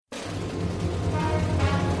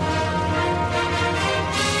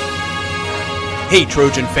Hey,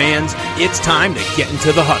 Trojan fans, it's time to get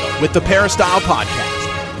into the huddle with the Peristyle Podcast.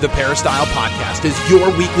 The Peristyle Podcast is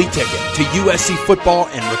your weekly ticket to USC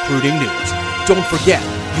football and recruiting news. Don't forget,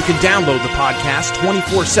 you can download the podcast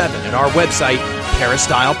 24/7 at our website,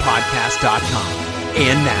 peristylepodcast.com.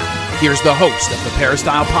 And now, here's the host of the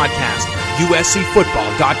Peristyle Podcast,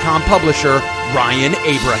 USCFootball.com publisher, Ryan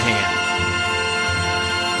Abraham.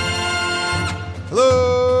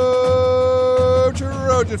 Hello,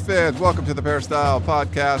 Trojan fans. Welcome to the Peristyle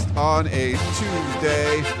Podcast on a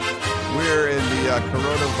Tuesday. We're in the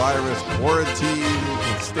coronavirus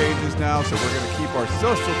quarantine stages now, so we're going to keep our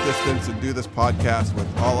social distance and do this podcast with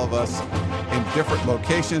all of us in different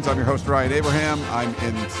locations. I'm your host, Ryan Abraham. I'm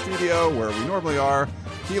in studio where we normally are.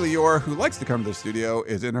 Keely Orr, who likes to come to the studio,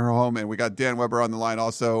 is in her home, and we got Dan Weber on the line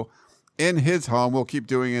also in his home. We'll keep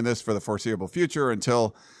doing this for the foreseeable future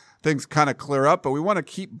until things kind of clear up, but we want to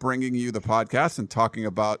keep bringing you the podcast and talking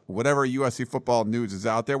about whatever USC football news is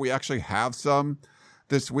out there. We actually have some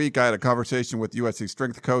this week. I had a conversation with USC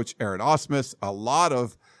strength coach Aaron Ausmus, a lot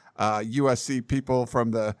of USC people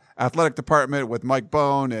from the athletic department with Mike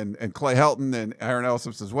Bone and Clay Helton and Aaron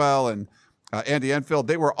Ausmus as well, and Andy Enfield.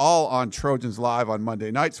 They were all on Trojans Live on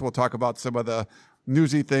Monday night, so we'll talk about some of the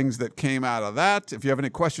newsy things that came out of that. If you have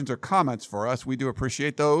any questions or comments for us, we do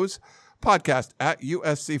appreciate those. Podcast at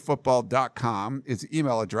uscfootball.com is the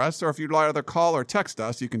email address, or if you'd rather call or text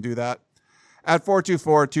us, you can do that at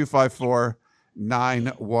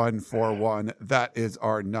 424-254-9141. That is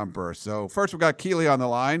our number. So first, we've got Keely on the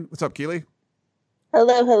line. What's up, Keely?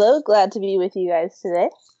 Hello. Glad to be with you guys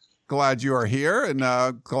today. Glad you are here, and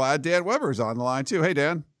glad Dan Weber's on the line, too. Hey,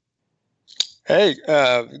 Dan. Hey,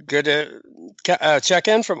 good to check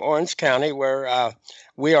in from Orange County, where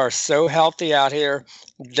we are so healthy out here.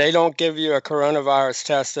 They don't give you a coronavirus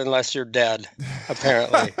test unless you're dead,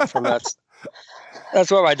 apparently.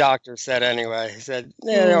 That's what my doctor said anyway. He said,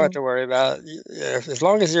 you don't have to worry about it. As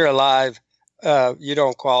long as you're alive, you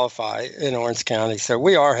don't qualify in Orange County. So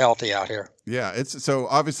we are healthy out here. Yeah, it's so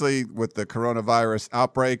obviously with the coronavirus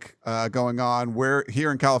outbreak going on, we're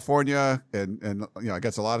here in California and I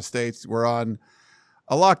guess a lot of states, we're on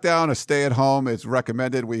a lockdown. A stay at home is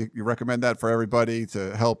recommended. We recommend that for everybody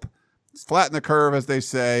to help flatten the curve, as they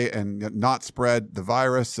say, and not spread the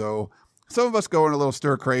virus. So some of us going a little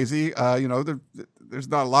stir crazy. There's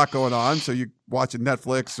not a lot going on, so you watching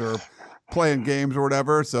Netflix or playing games or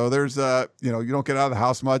whatever. So there's you don't get out of the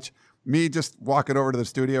house much. Me just walking over to the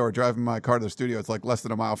studio or driving my car to the studio, it's like less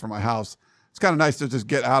than a mile from my house. It's kind of nice to just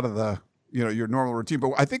get out of the your normal routine.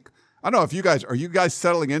 But I don't know if are you guys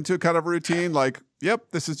settling into kind of a routine? Like, yep,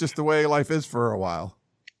 this is just the way life is for a while.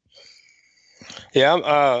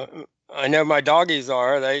 Yeah, I know my doggies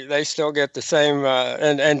are. They still get the same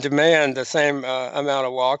and demand the same amount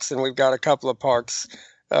of walks, and we've got a couple of parks,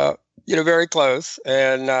 very close,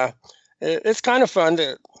 and it's kind of fun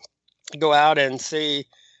to go out and see.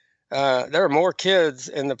 There are more kids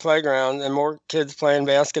in the playground and more kids playing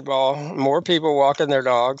basketball, more people walking their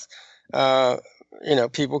dogs,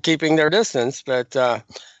 people keeping their distance. But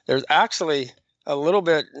there's actually a little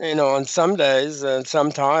bit, on some days and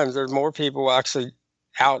sometimes there's more people actually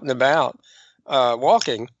out and about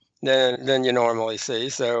walking than you normally see.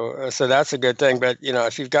 So that's a good thing. But,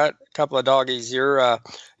 if you've got a couple of doggies, you're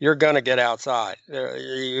going to get outside.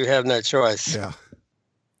 You have no choice. Yeah.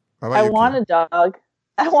 I want a dog.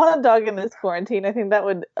 I want a dog in this quarantine. I think that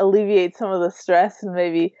would alleviate some of the stress and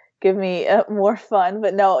maybe give me more fun.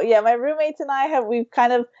 But no, yeah, my roommates and we've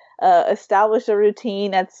kind of established a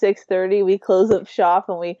routine at 6:30. We close up shop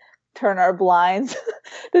and we turn our blinds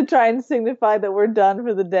to try and signify that we're done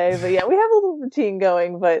for the day. But yeah, we have a little routine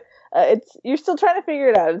going, but you're still trying to figure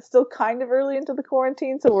it out. It's still kind of early into the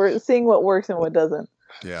quarantine, so we're seeing what works and what doesn't.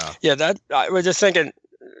 Yeah. Yeah, that I was just thinking,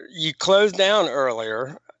 you closed down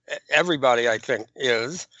earlier. Everybody, I think,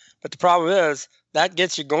 is. But the problem is that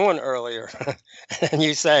gets you going earlier. And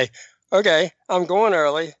you say, okay, I'm going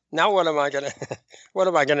early. Now what am I gonna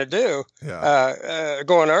do? Yeah.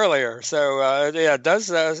 Going earlier. So it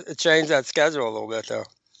does change that schedule a little bit, though.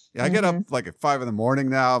 Yeah, I get up like at 5 a.m.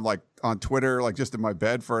 now. I'm like on Twitter, like just in my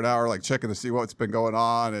bed for an hour, like checking to see what's been going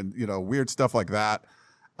on and weird stuff like that.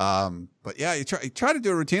 But yeah, you try to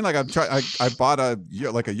do a routine. Like I bought a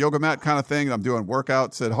yoga mat kind of thing. I'm doing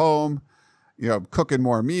workouts at home, cooking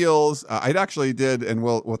more meals. I actually did, and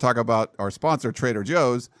we'll talk about our sponsor, Trader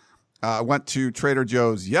Joe's. I went to Trader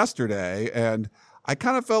Joe's yesterday, and I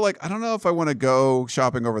kind of felt like, I don't know if I want to go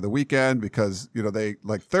shopping over the weekend because, they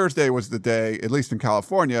like Thursday was the day, at least in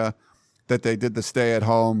California, that they did the stay at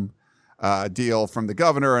home deal from the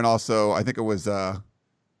governor. And also I think it was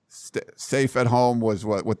safe at home was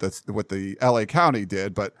what the LA County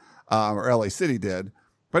did. But or LA City did.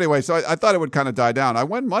 But anyway, so I thought it would kind of die down. I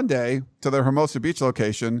went Monday to the Hermosa Beach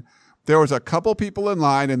location. There was a couple people in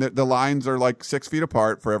line, and the lines are like 6 feet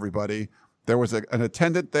apart for everybody. There was an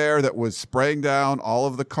attendant there that was spraying down all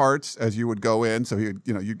of the carts as you would go in. So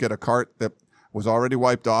you'd get a cart that was already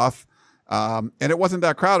wiped off. And it wasn't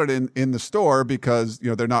that crowded in the store because,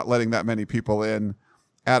 they're not letting that many people in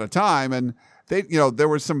at a time. And there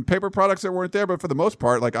were some paper products that weren't there, but for the most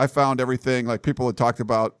part, like I found everything, like people had talked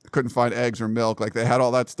about, couldn't find eggs or milk. Like they had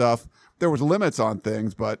all that stuff. There was limits on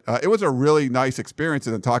things, but it was a really nice experience.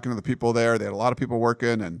 And then talking to the people there, they had a lot of people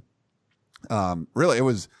working, and really it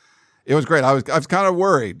was great. I was kind of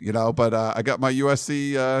worried, but I got my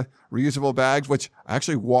USC reusable bags, which I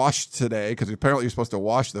actually washed today because apparently you're supposed to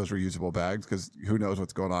wash those reusable bags because who knows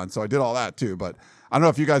what's going on. So I did all that too. But I don't know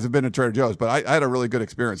if you guys have been to Trader Joe's, but I had a really good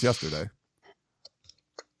experience yesterday.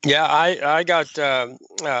 Yeah, I got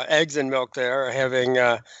eggs and milk there, having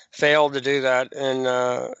failed to do that in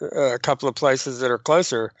a couple of places that are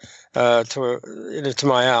closer to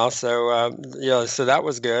my house. So so that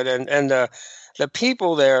was good, and the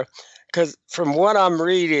people there. Because from what I'm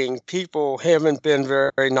reading, people haven't been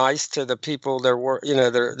very nice to the people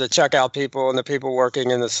the checkout people and the people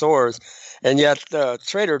working in the stores, and yet the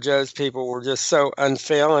Trader Joe's people were just so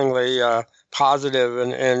unfailingly positive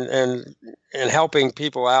and helping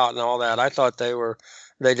people out and all that. I thought they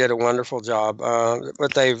did a wonderful job,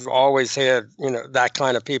 but they've always had that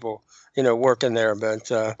kind of people working there. But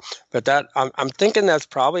that I'm thinking that's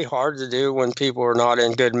probably hard to do when people are not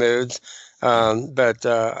in good moods. But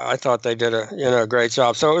I thought they did a great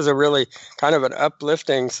job. So it was a really kind of an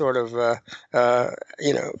uplifting sort of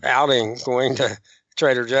outing going to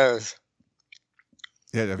Trader Joe's.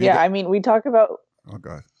 Yeah, I mean, we talk about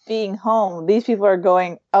being home. These people are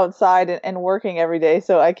going outside and working every day.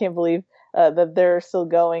 So I can't believe that they're still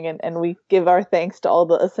going, and we give our thanks to all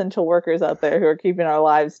the essential workers out there who are keeping our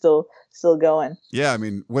lives still going. Yeah, I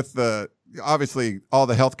mean, with obviously all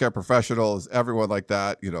the healthcare professionals, everyone like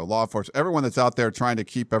that, law enforcement, everyone that's out there trying to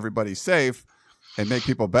keep everybody safe and make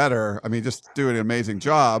people better. I mean, just doing an amazing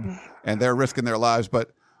job, and they're risking their lives.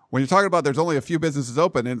 But when you're talking about there's only a few businesses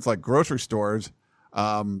open and it's like grocery stores,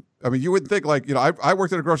 I mean, you wouldn't think like, I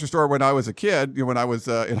worked at a grocery store when I was a kid, when I was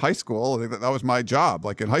in high school. That was my job,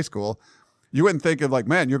 like in high school. You wouldn't think of like,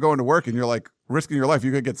 man, you're going to work and you're like risking your life.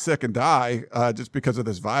 You could get sick and die just because of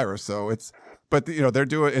this virus. So but they're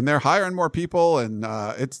doing, and they're hiring more people, and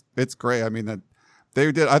it's great. I mean,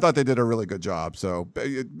 I thought they did a really good job. So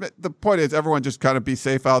the point is, everyone just kind of be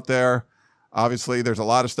safe out there. Obviously, there's a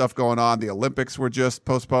lot of stuff going on. The Olympics were just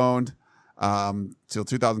postponed till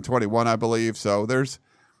 2021, I believe. So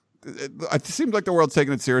it seems like the world's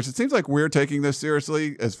taking it serious. It seems like we're taking this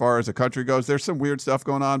seriously as far as the country goes. There's some weird stuff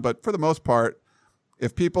going on, but for the most part,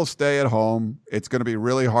 if people stay at home, it's going to be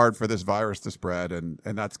really hard for this virus to spread, and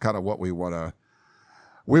that's kind of what we want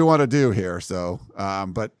to do here. So,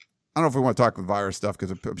 but I don't know if we want to talk with virus stuff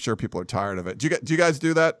because I'm sure people are tired of it. Do you guys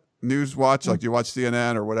do that news watch? Like, do you watch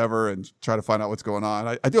CNN or whatever and try to find out what's going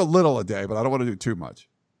on? I do a little a day, but I don't want to do too much.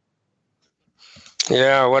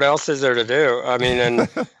 Yeah, what else is there to do? I mean, and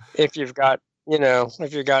if you've got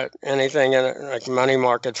anything in it, like money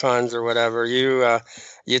market funds or whatever, you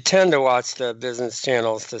tend to watch the business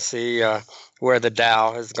channels to see where the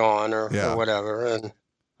Dow has gone or whatever, and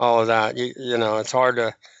all of that. It's hard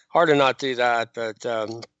to not do that, but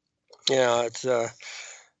it's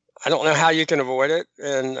I don't know how you can avoid it,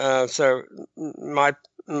 and so my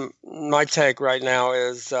take right now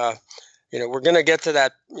is we're going to get to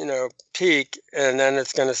that peak, and then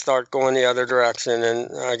it's going to start going the other direction, and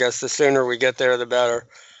I guess the sooner we get there, the better.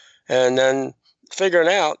 And then figuring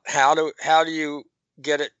out how do you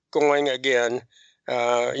get it going again?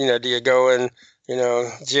 Do you go in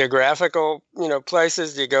geographical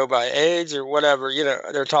places? Do you go by age or whatever?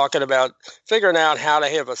 They're talking about figuring out how to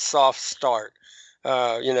have a soft start.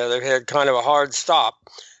 They've had kind of a hard stop,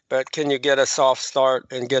 but can you get a soft start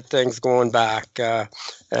and get things going back?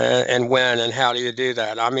 And when and how do you do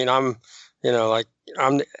that? I mean, I'm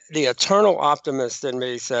the eternal optimist in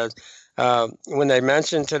me says when they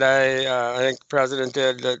mentioned today, I think the president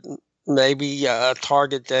did, that maybe a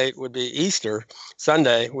target date would be Easter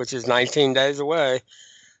Sunday, which is 19 days away.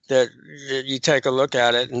 That you take a look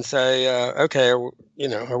at it and say, okay,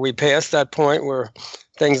 are we past that point where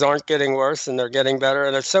things aren't getting worse and they're getting better?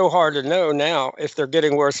 And it's so hard to know now if they're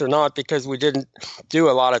getting worse or not because we didn't do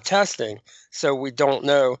a lot of testing. So we don't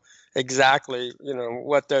know exactly,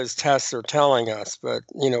 what those tests are telling us. But,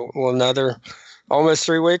 will another almost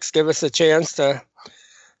 3 weeks give us a chance to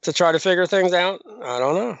try to figure things out? I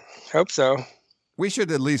don't know. Hope so. We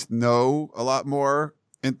should at least know a lot more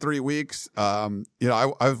in 3 weeks.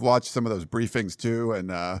 I've watched some of those briefings too, and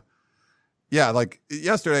like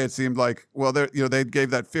yesterday it seemed like they gave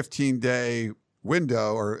that 15-day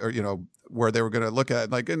window or where they were going to look at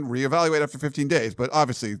and reevaluate after 15 days, but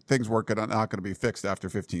obviously things not going to be fixed after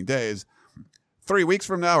 15 days. 3 weeks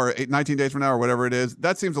from now or 19 days from now or whatever it is,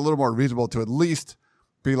 that seems a little more reasonable to at least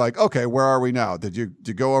be like, okay, where are we now? Did you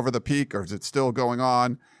go over the peak or is it still going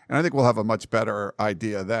on? And I think we'll have a much better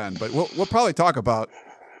idea then. But we'll probably talk about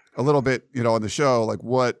a little bit, on the show, like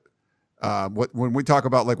what when we talk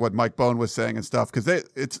about like what Mike Bohn was saying and stuff, because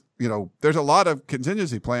there's a lot of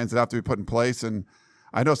contingency plans that have to be put in place, and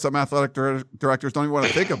I know some athletic directors don't even want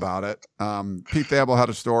to think about it. Pete Thamel had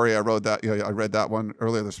a story. I read that one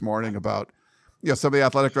earlier this morning about some of the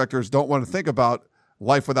athletic directors don't want to think about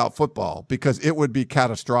life without football because it would be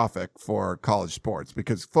catastrophic for college sports.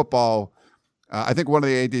 Because football, I think one of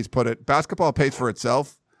the ADs put it, basketball pays for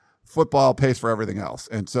itself, football pays for everything else.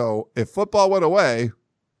 And so if football went away,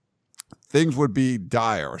 things would be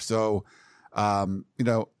dire. So,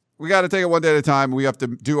 we got to take it one day at a time. We have to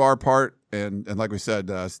do our part. And like we said,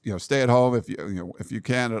 stay at home if you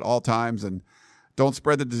can at all times and don't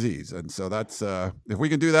spread the disease. And so that's, if we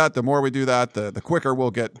can do that, the more we do that, the quicker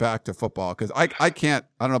we'll get back to football. Cause I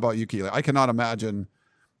don't know about you, Keely. I cannot imagine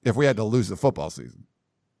if we had to lose the football season.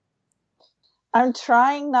 I'm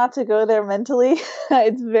trying not to go there mentally.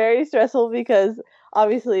 It's very stressful because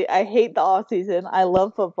obviously I hate the off season. I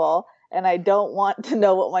love football and I don't want to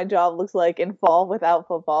know what my job looks like in fall without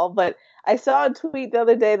football. But I saw a tweet the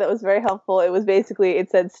other day that was very helpful. It was basically,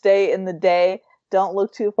 it said, stay in the day. Don't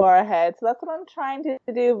look too far ahead. So that's what I'm trying to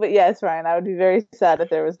do. But yes, Ryan, I would be very sad if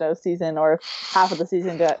there was no season or if half of the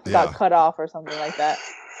season got cut off or something like that.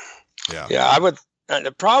 Yeah, I would.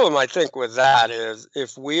 The problem, I think, with that is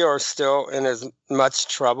if we are still in as much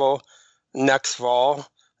trouble next fall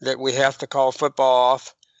that we have to call football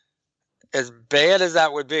off, as bad as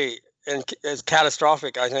that would be, and as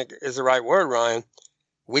catastrophic, I think, is the right word, Ryan,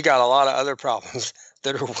 we got a lot of other problems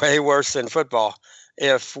that are way worse than football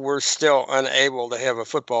if we're still unable to have a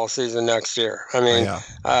football season next year. I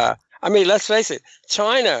mean, let's face it,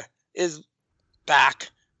 China is back,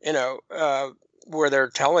 where they're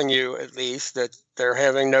telling you at least that they're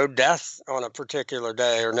having no deaths on a particular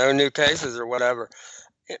day or no new cases or whatever.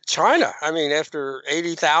 China, I mean, after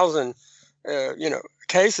 80,000,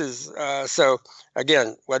 cases. So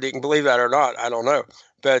again, whether you can believe that or not, I don't know.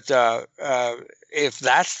 But if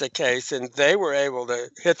that's the case, and they were able to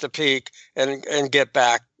hit the peak and get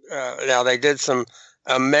back, now they did some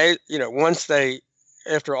once they,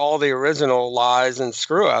 after all the original lies and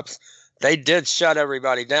screw ups, they did shut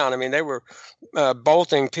everybody down. I mean, they were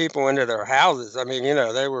bolting people into their houses. I mean,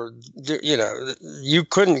 they were, you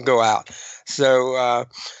couldn't go out. So,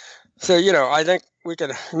 I think we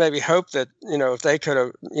could maybe hope that, if they could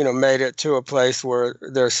have, made it to a place where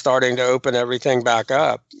they're starting to open everything back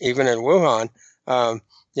up, even in Wuhan,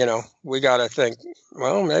 we got to think,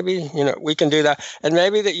 well, maybe, we can do that. And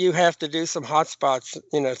maybe that you have to do some hotspots,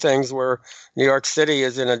 things where New York City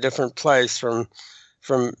is in a different place from,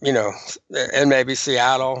 and maybe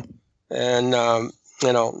Seattle and,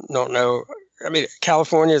 don't know. I mean,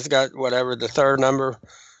 California's got whatever the third number,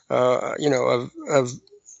 of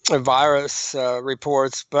virus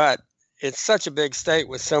reports, but it's such a big state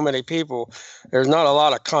with so many people. There's not a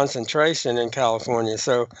lot of concentration in California.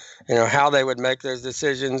 So, how they would make those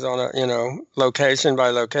decisions on a, location by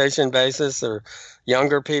location basis, or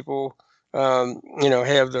younger people,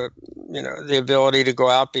 have the ability to go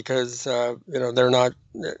out because, they're not,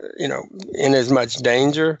 in as much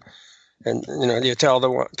danger. And, you tell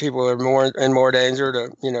the people are more and more danger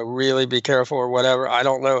to, really be careful or whatever. I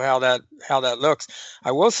don't know how that looks.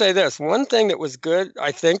 I will say this. One thing that was good,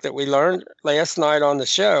 I think, that we learned last night on the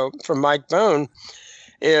show from Mike Bohn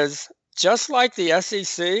is just like the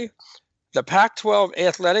SEC, the Pac-12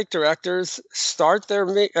 athletic directors start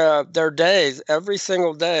their days every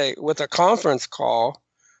single day with a conference call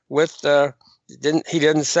with he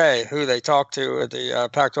didn't say who they talked to at the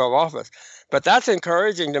Pac-12 office. But that's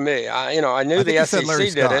encouraging to me. I knew the SEC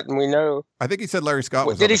did it, and we know. I think he said Larry Scott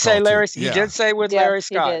was. Did he say Larry? Yeah. He did say with Larry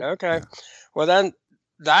Scott. Okay. Yeah. Well, then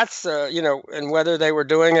that's and whether they were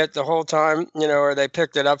doing it the whole time, or they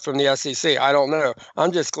picked it up from the SEC, I don't know.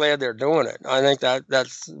 I'm just glad they're doing it. I think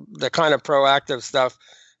that's the kind of proactive stuff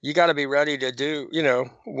you got to be ready to do.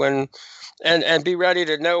 When and be ready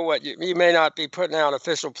to know what you may not be putting out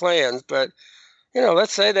official plans, but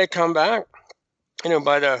let's say they come back.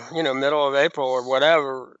 By the, middle of April or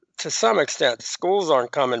whatever, to some extent, schools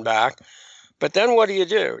aren't coming back. But then what do you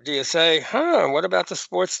do? Do you say, what about the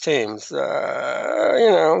sports teams?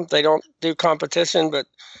 They don't do competition, but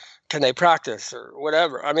can they practice or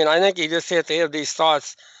whatever? I mean, I think you just have to have these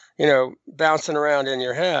thoughts, bouncing around in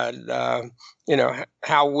your head.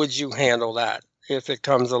 How would you handle that if it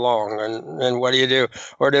comes along, and what do you do?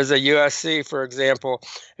 Or does a USC, for example,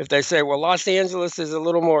 if they say, well, Los Angeles is a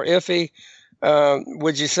little more iffy,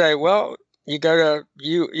 would you say, well, you go to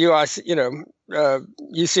UC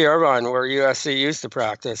Irvine, where USC used to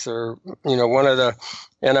practice, or one of the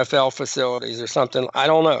NFL facilities or something? I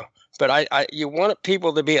don't know, but you want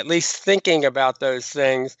people to be at least thinking about those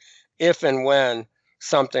things if and when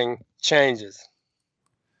something changes.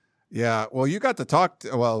 Yeah, well, you got to talk.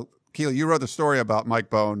 Keely, you wrote the story about Mike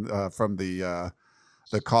Bohn from the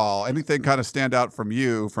call. Anything kind of stand out from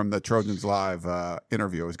you from the Trojans Live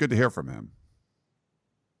interview? It was good to hear from him.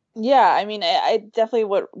 Yeah, I mean, I definitely,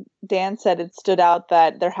 what Dan said, it stood out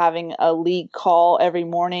that they're having a league call every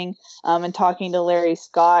morning and talking to Larry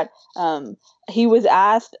Scott. He was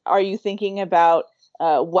asked, are you thinking about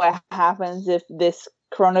what happens if this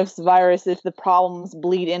coronavirus, if the problems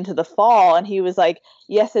bleed into the fall? And he was like,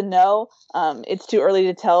 yes and no. It's too early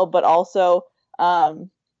to tell, but also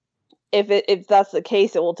if that's the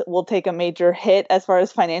case, it will take a major hit as far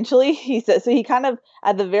as financially. He said, so he kind of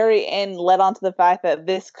at the very end led on to the fact that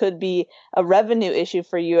this could be a revenue issue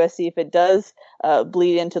for USC if it does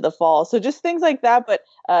bleed into the fall. So just things like that. But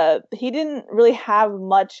he didn't really have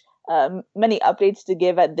many updates to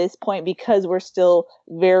give at this point because we're still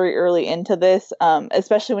very early into this,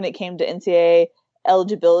 especially when it came to NCAA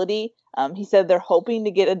eligibility. He said they're hoping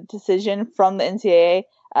to get a decision from the NCAA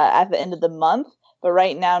at the end of the month. But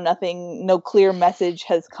right now, no clear message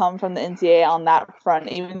has come from the NCAA on that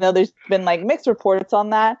front, even though there's been mixed reports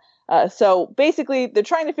on that. So basically, they're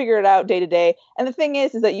trying to figure it out day to day. And the thing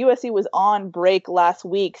is that USC was on break last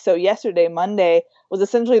week. So yesterday, Monday, was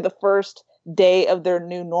essentially the first day of their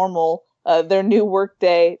new normal, their new work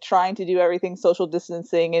day, trying to do everything social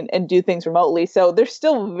distancing and do things remotely. So they're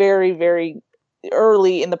still very, very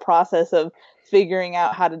early in the process of figuring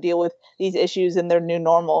out how to deal with these issues in their new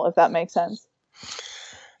normal, if that makes sense.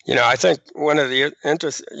 I think one of the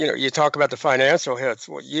interests, you talk about the financial hits.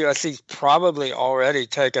 Well, USC's probably already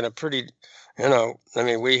taken a pretty,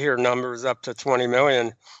 we hear numbers up to $20 million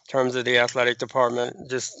in terms of the athletic department,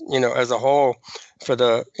 just, as a whole for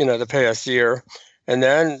the past year. And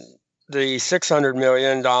then the $600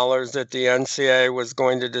 million that the NCAA was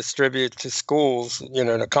going to distribute to schools,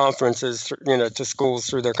 to conferences, to schools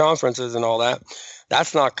through their conferences and all that,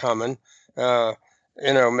 that's not coming.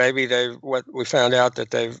 Maybe what we found out that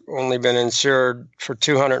they've only been insured for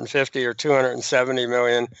 250 or 270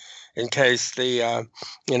 million in case they don't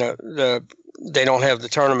have the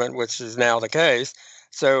tournament, which is now the case.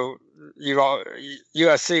 So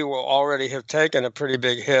USC will already have taken a pretty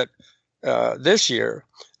big hit this year.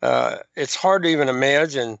 It's hard to even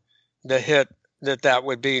imagine the hit that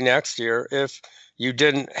would be next year if you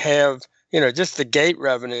didn't have, just the gate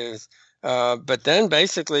revenues. But then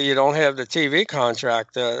basically you don't have the TV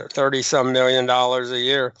contract, $30-some million a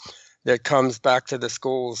year that comes back to the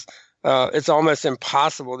schools. It's almost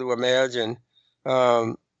impossible to imagine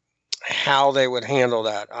how they would handle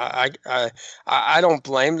that. I don't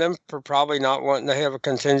blame them for probably not wanting to have a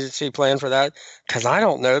contingency plan for that, because I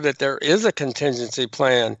don't know that there is a contingency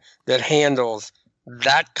plan that handles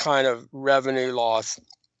that kind of revenue loss,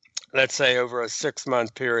 let's say over a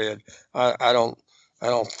 6-month period. I don't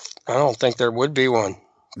think there would be one.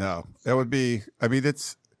 No, it would be. I mean,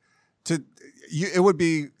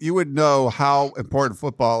 you would know how important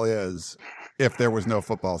football is if there was no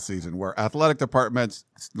football season, where athletic departments,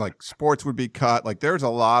 like sports, would be cut. Like, there's a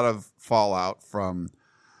lot of fallout from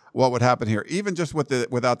what would happen here. Even just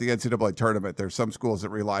without the NCAA tournament, there's some schools that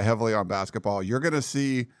rely heavily on basketball. You're going to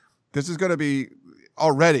see this is going to be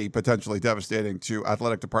already potentially devastating to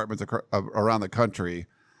athletic departments around the country,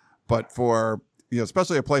 but for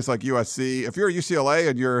especially a place like USC, if you're UCLA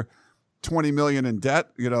and you're $20 million in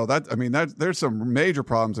debt, there's some major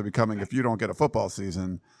problems that are coming if you don't get a football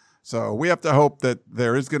season. So we have to hope that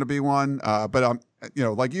there is going to be one. But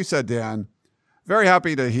like you said, Dan, very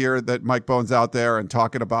happy to hear that Mike Bohn's out there and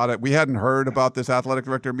talking about it. We hadn't heard about this athletic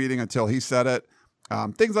director meeting until he said it.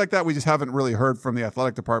 Things like that we just haven't really heard from the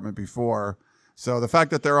athletic department before. So the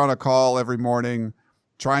fact that they're on a call every morning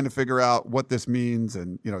trying to figure out what this means,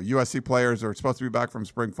 and USC players are supposed to be back from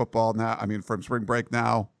spring football now. From spring break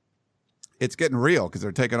now. It's getting real because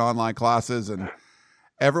they're taking online classes, and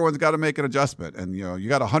everyone's got to make an adjustment. And you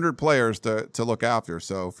got 100 players to look after.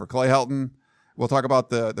 So for Clay Helton, we'll talk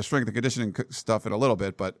about the strength and conditioning stuff in a little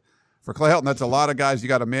bit, but for Clay Helton, that's a lot of guys you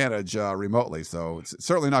got to manage remotely. So it's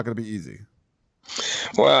certainly not going to be easy.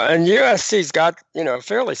 Well, and USC's got a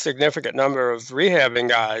fairly significant number of rehabbing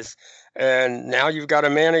guys. And now you've got to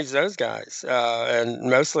manage those guys, and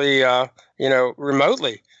mostly,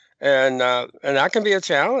 remotely, and that can be a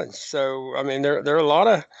challenge. So, I mean, there are a lot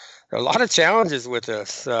of challenges with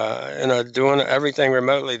this, doing everything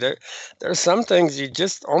remotely. There's some things you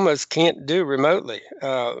just almost can't do remotely.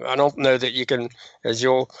 I don't know that you can, as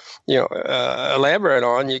you'll, elaborate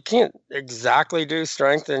on, you can't exactly do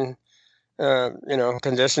strength and,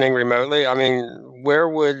 conditioning remotely. I mean, where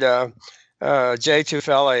would Jay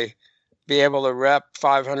Tufele be able to rep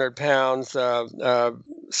 500 pounds,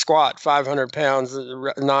 squat 500 pounds,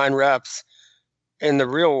 9 reps in the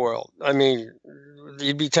real world? I mean,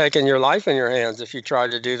 you'd be taking your life in your hands if you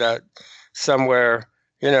tried to do that somewhere,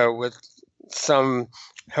 with some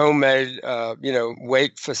homemade,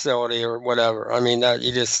 weight facility or whatever. I mean, that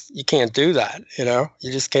you can't do that,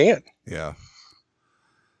 you just can't. Yeah.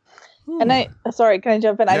 And sorry, can I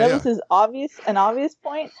jump in? I know this is an obvious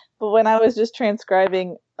point, but when I was just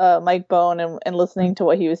transcribing Mike Bohn and listening to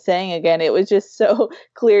what he was saying again, it was just so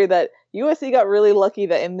clear that USC got really lucky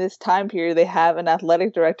that in this time period they have an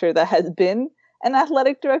athletic director that has been an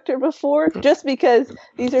athletic director before, just because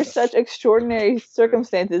these are such extraordinary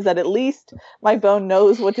circumstances that at least Mike Bohn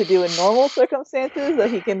knows what to do in normal circumstances, that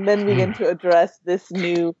he can then begin to address this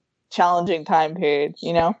new challenging time period,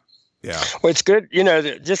 Yeah. Well, it's good,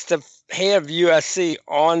 just to have USC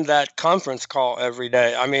on that conference call every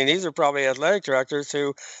day. I mean, these are probably athletic directors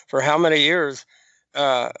who, for how many years,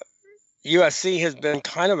 USC has been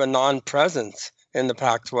kind of a non-presence in the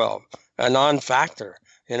Pac-12, a non-factor,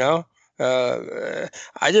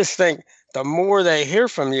 I just think the more they hear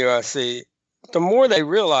from USC, the more they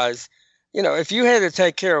realize, if you had to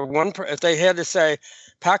take care of if they had to say,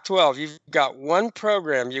 Pac-12, you've got one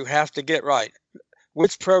program you have to get right.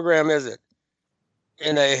 Which program is it?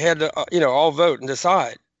 And they had to, all vote and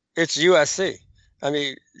decide. It's USC. I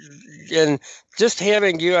mean, and just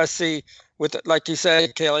having USC with, like you say,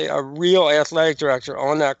 Kelly, a real athletic director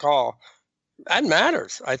on that call, that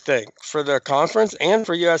matters, I think, for the conference and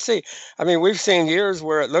for USC. I mean, we've seen years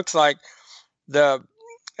where it looks like the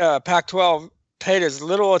Pac-12 paid as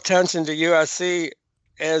little attention to USC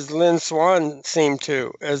as Lynn Swann seemed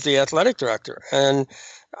to as the athletic director. And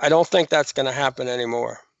I don't think that's going to happen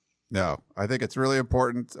anymore. No, I think it's really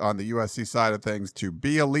important on the USC side of things to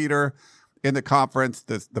be a leader in the conference.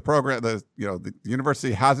 The program, the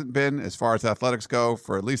university hasn't been, as far as athletics go,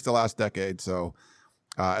 for at least the last decade. So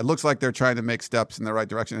it looks like they're trying to make steps in the right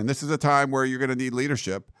direction. And this is a time where you're going to need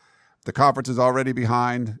leadership. The conference is already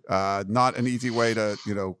behind. Not an easy way to,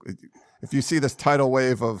 if you see this tidal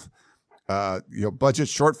wave of, budget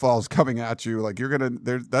shortfalls coming at you, like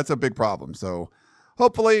that's a big problem. So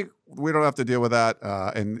hopefully we don't have to deal with that.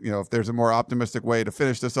 And if there's a more optimistic way to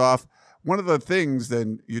finish this off, one of the things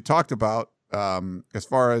then you talked about as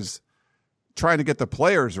far as trying to get the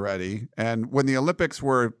players ready, and when the Olympics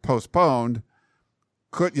were postponed,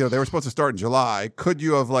 they were supposed to start in July. Could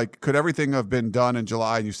everything have been done in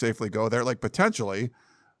July and you safely go there? Like, potentially,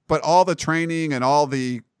 but all the training and all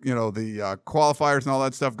the qualifiers and all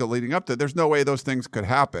that stuff leading up to it, there's no way those things could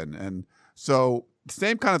happen. And so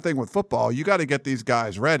same kind of thing with football. You got to get these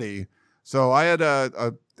guys ready. So I had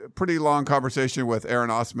a pretty long conversation with Aaron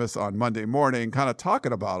Osmus on Monday morning, kind of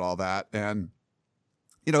talking about all that. And,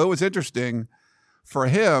 it was interesting for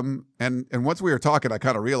him. And once we were talking, I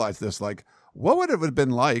kind of realized this, like, what would it have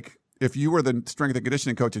been like if you were the strength and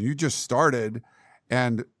conditioning coach and you just started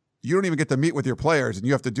and you don't even get to meet with your players and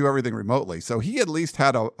you have to do everything remotely? So he at least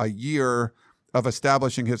had a year of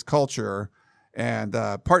establishing his culture. And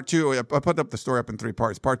part 2, I put up the story up in 3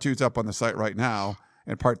 parts. Part 2 is up on the site right now,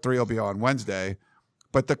 and part 3 will be on Wednesday.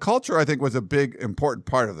 But the culture, I think, was a big, important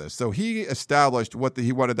part of this. So he established what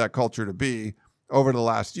he wanted that culture to be over the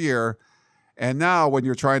last year. And now when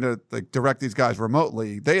you're trying to direct these guys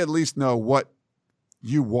remotely, they at least know what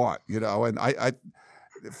you want, And I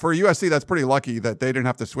for USC, that's pretty lucky that they didn't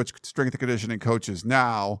have to switch strength and conditioning coaches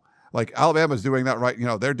now. Like Alabama's doing that right.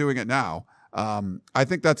 They're doing it now. I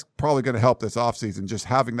think that's probably going to help this offseason, just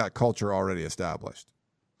having that culture already established.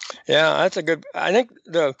 Yeah, that's I think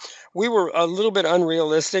we were a little bit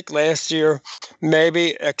unrealistic last year,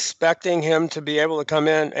 maybe expecting him to be able to come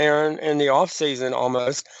in, Aaron, in the offseason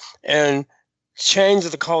almost, and change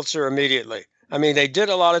the culture immediately. I mean, they did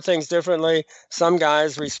a lot of things differently. Some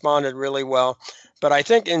guys responded really well. But I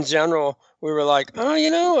think in general, we were like,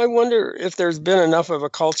 I wonder if there's been enough of a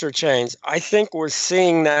culture change. I think we're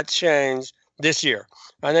seeing that change this year.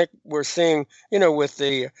 I think we're seeing, with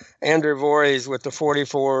the Andrew Voorhees with the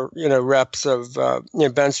 44, reps of,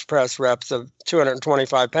 bench press reps of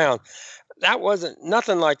 225 pounds.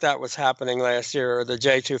 Nothing like that was happening last year, or the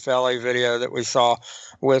Jay Tufele video that we saw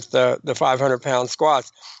with the 500-pound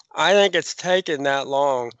squats. I think it's taken that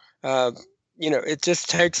long. It just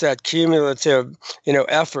takes that cumulative,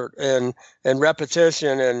 effort and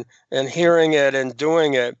repetition and hearing it and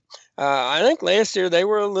doing it. I think last year they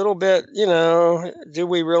were a little bit, do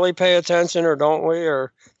we really pay attention or don't we?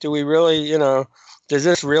 Or do we really, does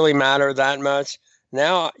this really matter that much?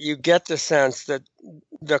 Now you get the sense that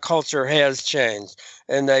the culture has changed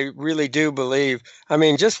and they really do believe. I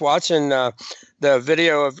mean, just watching the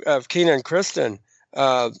video of Keenan Christon,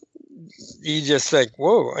 you just think,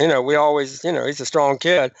 whoa, we always, he's a strong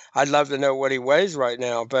kid. I'd love to know what he weighs right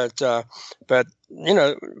now. But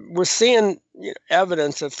we're seeing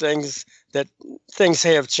evidence of things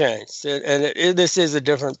have changed. And this is a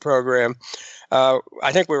different program. I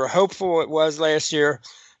think we were hopeful it was last year,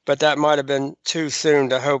 but that might have been too soon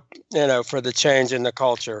to hope, for the change in the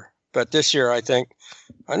culture. But this year, I think,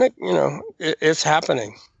 it's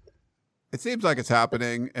happening. It seems like it's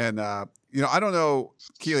happening. And, I don't know,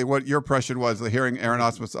 Keely, what your impression was hearing Aaron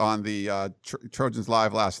Ausmus on the Trojans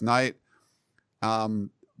Live last night.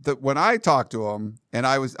 When I talked to him, and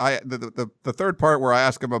the third part where I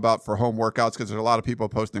asked him about for home workouts, because there's a lot of people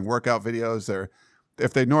posting workout videos, or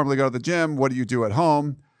if they normally go to the gym, what do you do at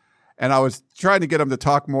home? And I was trying to get him to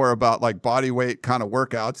talk more about like body weight kind of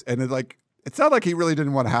workouts, and it sounded like he really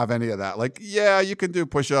didn't want to have any of that. Like, yeah, you can do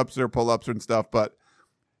push-ups or pull-ups and stuff, but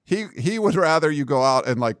he would rather you go out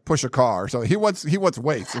and like push a car. So he wants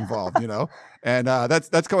weights involved, and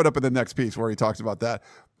that's coming up in the next piece where he talks about that.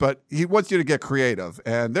 But he wants you to get creative,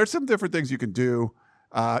 and there's some different things you can do.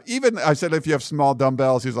 Even I said, if you have small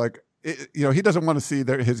dumbbells, he's like, he doesn't want to see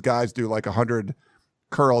his guys do like 100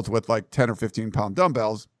 curls with like 10 or 15 pound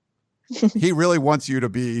dumbbells. He really wants you to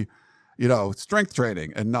be, strength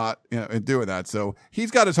training and not, and doing that. So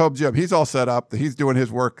he's got his home gym. He's all set up. He's doing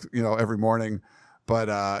his work, every morning. But,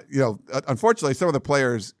 unfortunately, some of the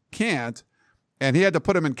players can't, and he had to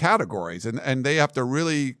put them in categories, and they have to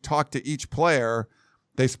really talk to each player.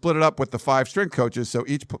 They split it up with the 5 strength coaches, so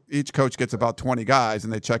each coach gets about 20 guys,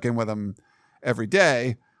 and they check in with them every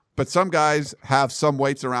day. But some guys have some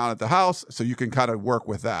weights around at the house, so you can kind of work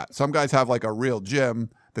with that. Some guys have like a real gym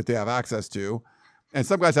that they have access to, and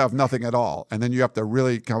some guys have nothing at all. And then you have to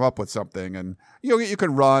really come up with something, and you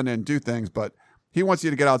can run and do things, but he wants you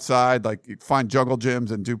to get outside, like find jungle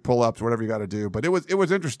gyms and do pull-ups, whatever you got to do. But it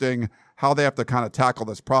was interesting how they have to kind of tackle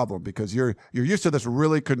this problem, because you're used to this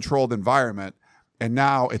really controlled environment, and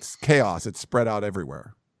now it's chaos. It's spread out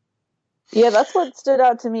everywhere. Yeah, that's what stood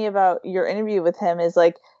out to me about your interview with him is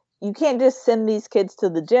like, you can't just send these kids to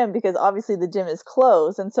the gym because obviously the gym is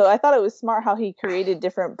closed. And so I thought it was smart how he created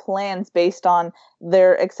different plans based on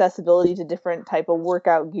their accessibility to different type of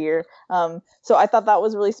workout gear. So I thought that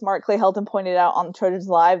was really smart. Clay Helton pointed out on Trojans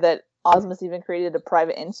Live that Ausmus even created a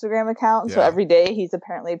private Instagram account. Yeah. So every day he's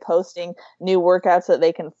apparently posting new workouts that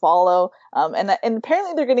they can follow. And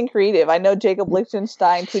apparently they're getting creative. I know Jacob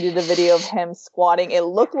Lichtenstein tweeted a video of him squatting. It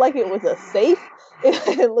looked like it was a safe.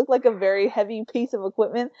 It looked like a very heavy piece of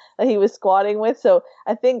equipment that he was squatting with. So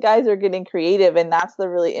I think guys are getting creative, and that's the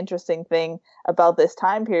really interesting thing about this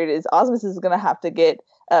time period is Ausmus is going to have to get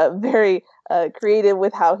very creative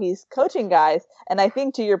with how he's coaching guys. And I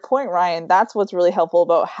think to your point, Ryan, that's what's really helpful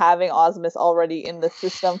about having Ausmus already in the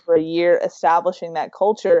system for a year, establishing that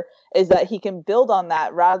culture, is that he can build on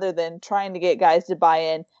that rather than trying to get guys to buy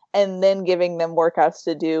in and then giving them workouts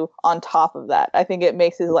to do on top of that. I think it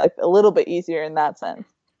makes his life a little bit easier in that sense.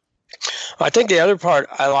 I think the other part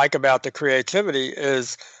I like about the creativity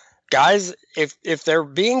is guys, if they're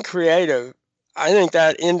being creative, I think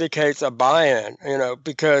that indicates a buy-in,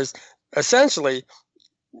 because essentially,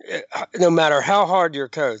 no matter how hard you're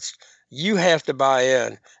coached, you have to buy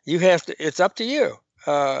in. It's up to you.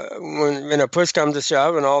 When push comes to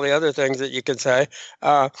shove and all the other things that you can say.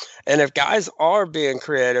 And if guys are being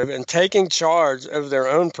creative and taking charge of their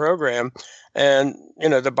own program and,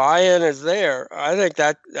 the buy-in is there, I think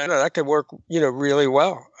that could work, really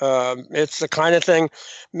well. It's the kind of thing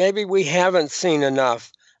maybe we haven't seen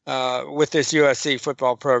enough with this USC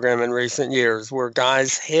football program in recent years, where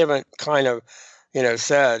guys haven't kind of,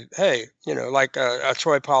 said, hey, like a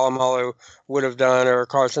Troy Polamalu would have done, or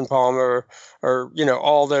Carson Palmer, or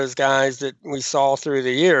all those guys that we saw through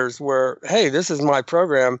the years where, hey, this is my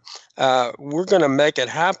program. We're going to make it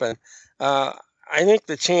happen. I think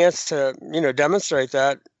the chance to, demonstrate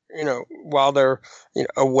that, while they're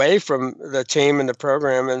away from the team and the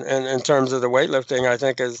program and in terms of the weightlifting, I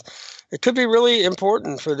think it could be really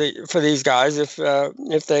important for these guys if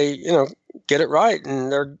they, get it right and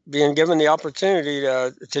they're being given the opportunity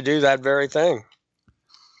to do that very thing.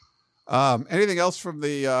 Anything else from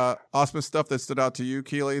the Ausmus stuff that stood out to you,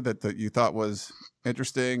 Keely, that you thought was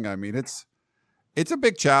interesting? I mean, it's a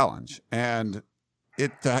big challenge, and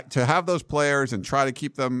to have those players and try to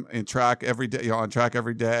keep them in track every day, on track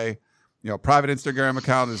every day. Private Instagram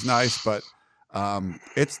account is nice, but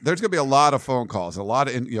there's going to be a lot of phone calls, a lot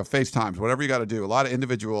of FaceTimes, whatever you got to do, a lot of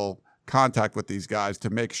individual contact with these guys to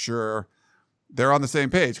make sure they're on the same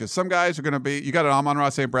page. Because some guys are going to be, you got an Amon-Ra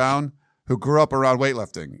St. Brown who grew up around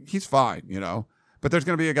weightlifting. He's fine, but there's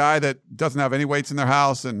going to be a guy that doesn't have any weights in their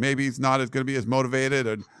house, and maybe he's not going to be as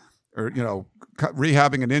motivated, or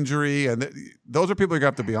rehabbing an injury, and those are people you're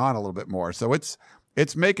going to have to be on a little bit more. So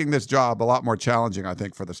it's making this job a lot more challenging, I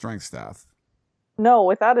think, for the strength staff. No,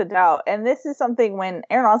 without a doubt. And this is something when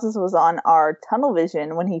Aaron Ausmus was on our Tunnel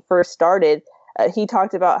Vision when he first started, he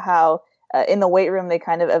talked about how in the weight room they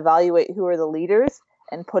kind of evaluate who are the leaders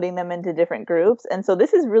and putting them into different groups. And so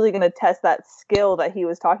this is really going to test that skill that he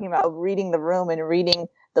was talking about of reading the room and reading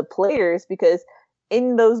the players, because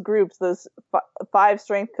in those groups, those 5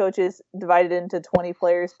 strength coaches divided into 20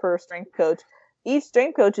 players per strength coach, each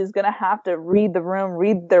strength coach is going to have to read the room,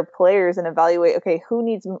 read their players, and evaluate, okay, who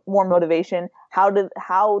needs more motivation? How do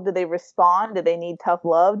they respond? Do they need tough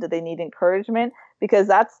love? Do they need encouragement? Because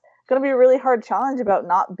that's going to be a really hard challenge about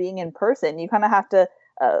not being in person. You kind of have to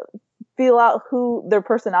feel out who their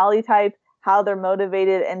personality type, how they're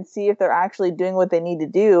motivated, and see if they're actually doing what they need to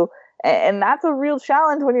do. And that's a real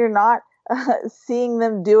challenge when you're not seeing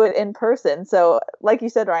them do it in person. So like you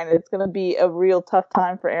said, Ryan, it's going to be a real tough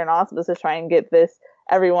time for Aaron Ausmus to try and get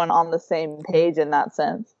everyone on the same page in that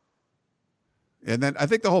sense. And then I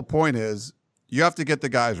think the whole point is you have to get the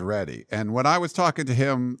guys ready. And when I was talking to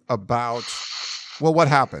him about, well, what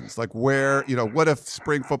happens? Like what if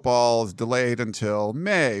spring football is delayed until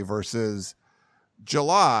May versus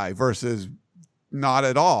July versus not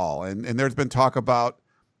at all? And there's been talk about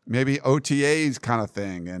maybe OTAs kind of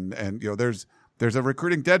thing. And there's a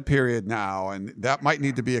recruiting dead period now, and that might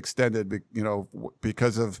need to be extended,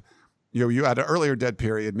 because of, you had an earlier dead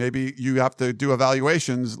period. Maybe you have to do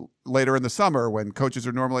evaluations later in the summer when coaches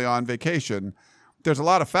are normally on vacation. There's a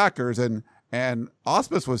lot of factors. And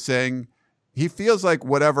Ausmus was saying he feels like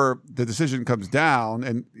whatever the decision comes down,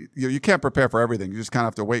 and you can't prepare for everything. You just kind of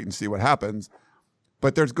have to wait and see what happens.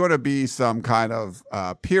 But there's going to be some kind of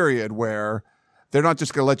period where they're not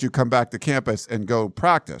just going to let you come back to campus and go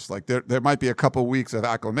practice. Like there might be a couple weeks of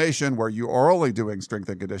acclimation where you are only doing strength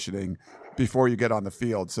and conditioning before you get on the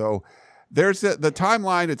field. So there's the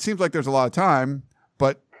timeline. It seems like there's a lot of time,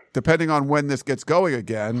 but depending on when this gets going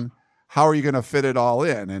again, how are you going to fit it all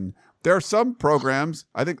in? And there are some programs,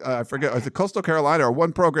 I think, I forget, is it Coastal Carolina, or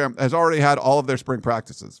one program has already had all of their spring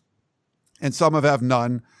practices, and some have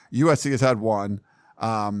none. USC has had one.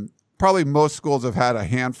 Probably most schools have had a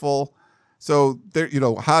handful. So there,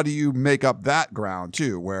 how do you make up that ground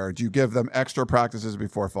too? Where do you give them extra practices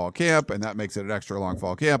before fall camp, and that makes it an extra long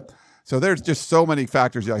fall camp? So there's just so many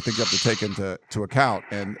factors I think you have to take into account,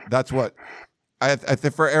 and that's what I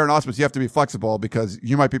think for Aaron Ausmus, you have to be flexible, because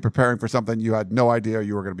you might be preparing for something you had no idea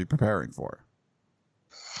you were going to be preparing for.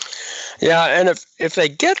 Yeah, and if they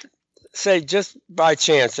get, say, just by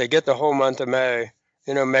chance, they get the whole month of May,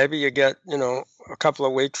 maybe you get, a couple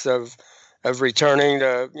of weeks of returning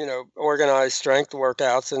to, organized strength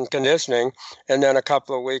workouts and conditioning, and then a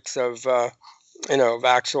couple of weeks of, of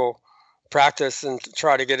actual practice, and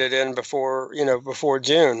try to get it in before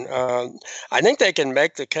June. I think they can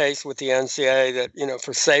make the case with the NCAA that,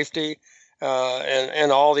 for safety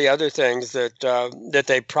and all the other things that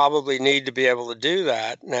they probably need to be able to do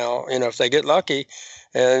that. Now, if they get lucky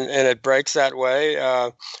and it breaks that way,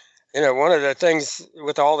 one of the things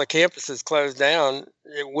with all the campuses closed down,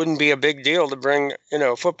 it wouldn't be a big deal to bring,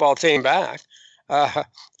 a football team back.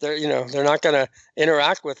 They're not going to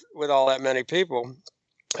interact with all that many people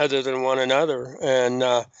other than one another.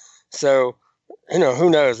 And so, who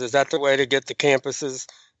knows? Is that the way to get the campuses,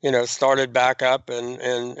 started back up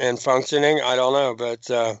and functioning? I don't know. But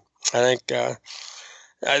I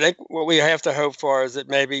think what we have to hope for is that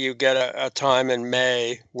maybe you get a time in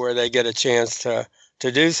May where they get a chance to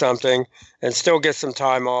do something and still get some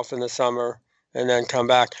time off in the summer and then come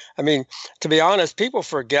back. I mean, to be honest, people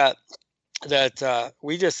forget that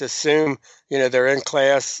we just assume, they're in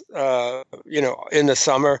class, in the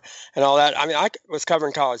summer and all that. I mean, I was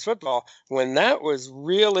covering college football when that was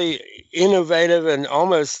really innovative and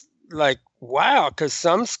almost like, wow, because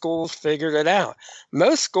some schools figured it out.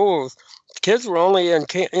 Most schools, kids were only on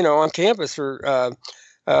campus for,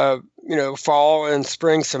 fall and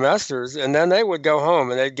spring semesters, and then they would go home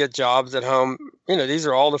and they'd get jobs at home. These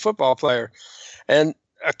are all the football players. And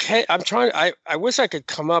I wish I could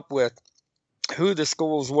come up with who the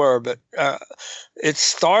schools were, but it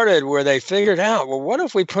started where they figured out, well, what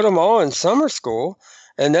if we put them all in summer school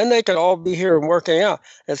and then they could all be here and working out.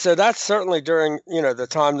 And so that's certainly during, the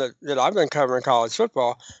time that I've been covering college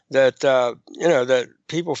football that, that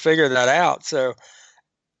people figure that out. So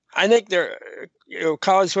I think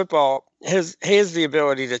college football has the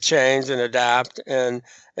ability to change and adapt and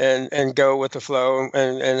go with the flow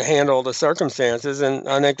and handle the circumstances. And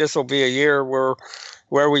I think this will be a year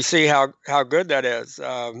where we see how good that is.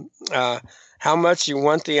 How much you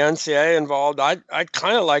want the NCAA involved. I'd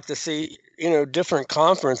kind of like to see, different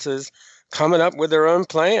conferences coming up with their own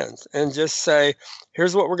plans and just say,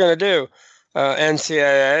 here's what we're going to do,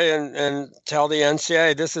 NCAA, and tell the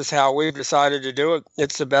NCAA, this is how we've decided to do it.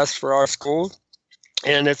 It's the best for our schools,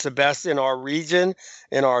 and it's the best in our region,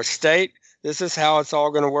 in our state. This is how it's all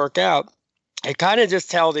going to work out. And kind of just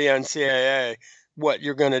tell the NCAA what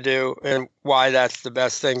you're going to do and why that's the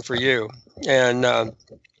best thing for you. And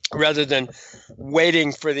rather than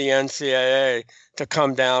waiting for the NCAA to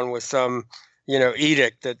come down with some,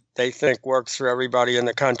 edict that they think works for everybody in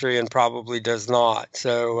the country and probably does not.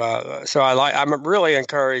 So I'm really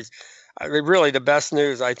encouraged. Really, the best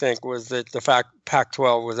news, I think, was that the fact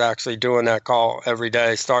Pac-12 was actually doing that call every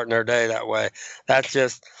day, starting their day that way. That's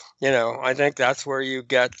just, I think that's where you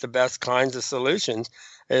get the best kinds of solutions,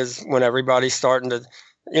 is when everybody's starting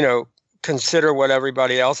to, consider what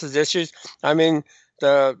everybody else's issues. I mean,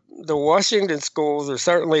 the Washington schools, or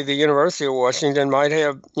certainly the University of Washington, might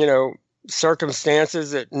have,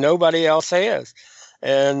 circumstances that nobody else has.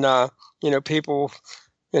 And, people,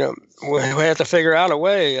 we have to figure out a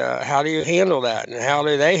way. How do you handle that? And how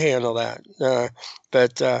do they handle that?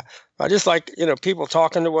 But I just like, people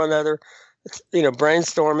talking to one another,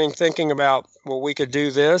 brainstorming, thinking about, well, we could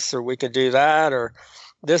do this or we could do that, or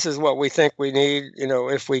this is what we think we need,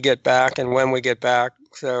 if we get back and when we get back.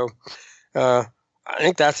 So I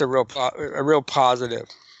think that's a real positive.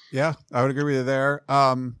 Yeah, I would agree with you there.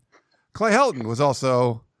 Clay Helton was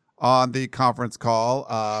also on the conference call.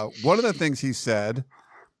 One of the things he said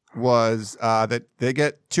was that they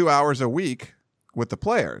get 2 hours a week with the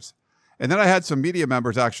players. And then I had some media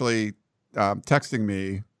members actually texting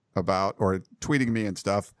me about, or tweeting me and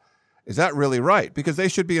stuff, is that really right? Because they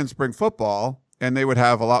should be in spring football and they would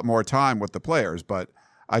have a lot more time with the players. But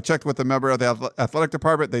I checked with a member of the athletic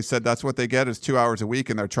department. They said that's what they get, is 2 hours a week.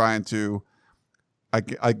 And they're trying to,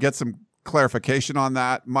 I get some clarification on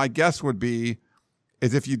that. My guess would be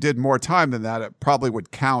is if you did more time than that, it probably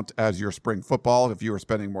would count as your spring football if you were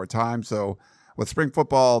spending more time. So with spring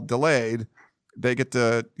football delayed, they get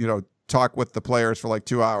to, talk with the players for like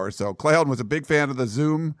 2 hours. So Clay Helton was a big fan of the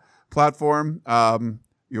Zoom platform.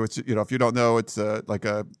 If you don't know, it's like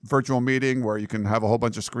a virtual meeting where you can have a whole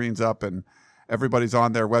bunch of screens up and everybody's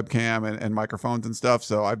on their webcam and microphones and stuff.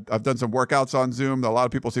 So I've done some workouts on Zoom. A lot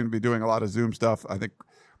of people seem to be doing a lot of Zoom stuff. I think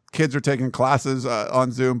kids are taking classes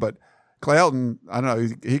on Zoom, but Clay Helton, I don't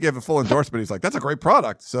know, he gave a full endorsement. He's like, that's a great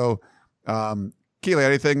product. So Keely,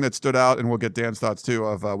 anything that stood out, and we'll get Dan's thoughts too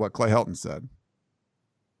of what Clay Helton said.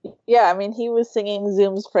 Yeah, I mean, he was singing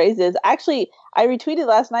Zoom's praises. Actually, I retweeted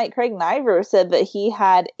last night, Craig Niver said that he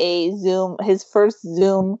had his first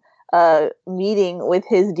Zoom meeting with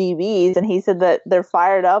his DBs, and he said that they're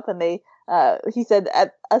fired up, and he said,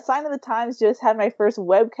 at a sign of the times, just had my first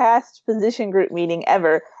webcast position group meeting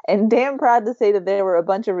ever, and damn proud to say that they were a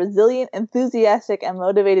bunch of resilient, enthusiastic, and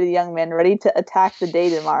motivated young men ready to attack the day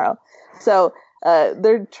tomorrow. So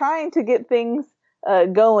they're trying to get things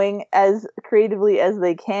going as creatively as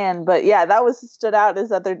they can. But yeah, that stood out, is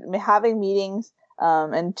that they're having meetings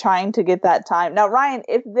and trying to get that time. Now, Ryan,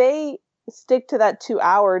 if they stick to that 2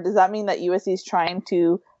 hour, does that mean that USC is trying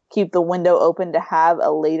to keep the window open to have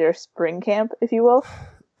a later spring camp, if you will?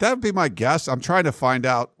 That would be my guess. I'm trying to find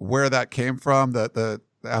out where that came from. The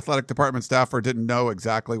athletic department staffer didn't know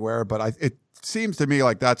exactly where, but it seems to me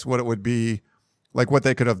like that's what it would be, like what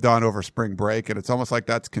they could have done over spring break. And it's almost like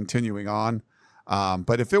that's continuing on.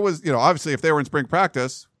 But if it was, obviously if they were in spring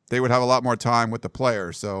practice, they would have a lot more time with the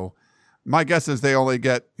players. So my guess is they only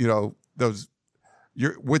get,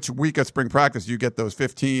 which week of spring practice you get those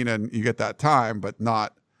 15 and you get that time, but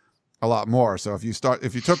not a lot more. So if you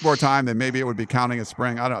took more time, then maybe it would be counting as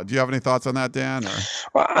spring. I don't know. Do you have any thoughts on that, Dan? Or?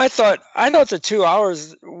 Well, I thought the 2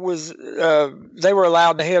 hours was, they were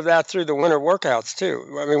allowed to have that through the winter workouts too.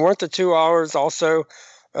 I mean, weren't the 2 hours also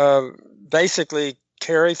basically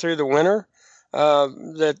carry through the winter?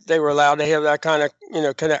 That they were allowed to have that kind of,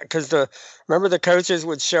 connect, because remember the coaches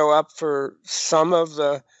would show up for some of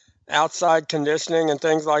the outside conditioning and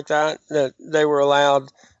things like that they were allowed,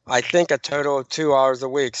 I think, a total of 2 hours a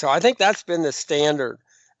week. So I think that's been the standard,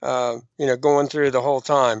 going through the whole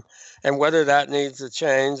time. And whether that needs to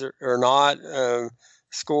change or not,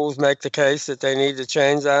 schools make the case that they need to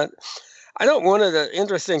change that. one of the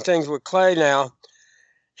interesting things with Clay now,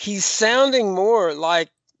 he's sounding more like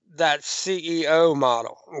that CEO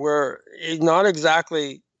model, where he's not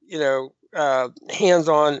exactly,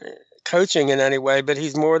 hands-on coaching in any way, but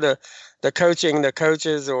he's more the coaching the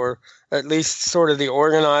coaches, or at least sort of the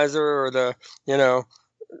organizer, or the,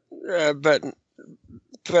 but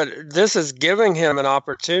this is giving him an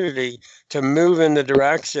opportunity to move in the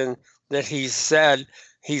direction that he's said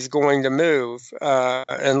he's going to move,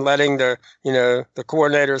 and letting the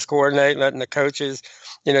coordinators coordinate, letting the coaches,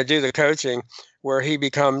 do the coaching, where he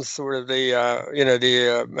becomes sort of the,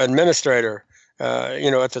 administrator,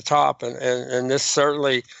 at the top. And this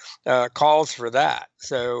certainly calls for that.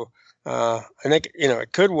 So I think,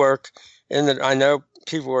 it could work in that. I know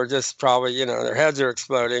people are just probably, their heads are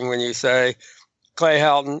exploding when you say Clay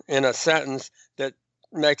Helton in a sentence that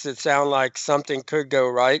makes it sound like something could go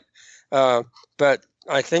right. But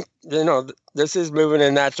I think, this is moving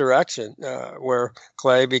in that direction, where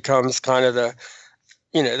Clay becomes kind of the,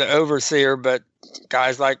 the overseer, but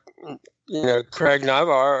guys like, Craig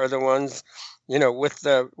Navar are the ones, with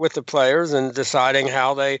the players and deciding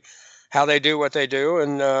how they do what they do.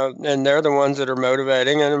 And they're the ones that are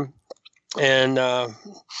motivating. And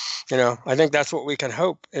I think that's what we can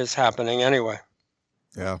hope is happening anyway.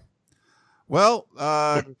 Yeah. Well,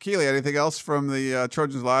 Keely, anything else from the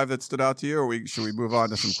Trojans Live that stood out to you, or should we move on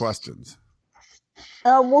to some questions?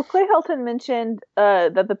 Well, Clay Helton mentioned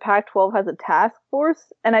that the Pac-12 has a task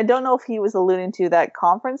force, and I don't know if he was alluding to that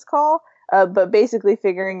conference call, but basically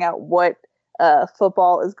figuring out what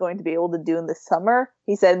football is going to be able to do in the summer.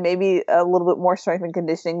 He said maybe a little bit more strength and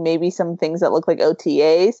conditioning, maybe some things that look like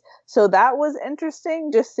OTAs. So that was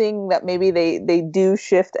interesting, just seeing that maybe they do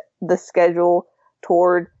shift the schedule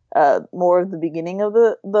toward more of the beginning of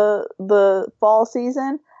the fall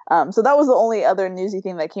season. So that was the only other newsy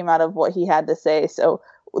thing that came out of what he had to say. So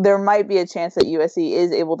there might be a chance that USC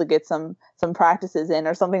is able to get some practices in,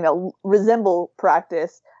 or something that resemble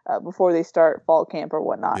practice before they start fall camp or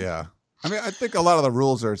whatnot. Yeah. I mean, I think a lot of the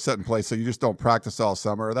rules are set in place, so you just don't practice all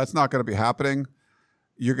summer. That's not going to be happening.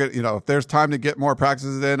 You're going to, if there's time to get more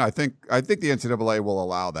practices in, I think the NCAA will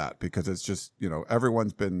allow that, because it's just,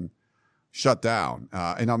 everyone's been shut down.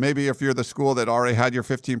 Maybe if you're the school that already had your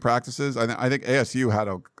 15 practices, I think ASU had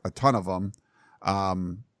a ton of them.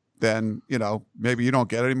 Then, maybe you don't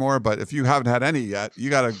get any more, but if you haven't had any yet,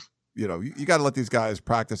 you got to let these guys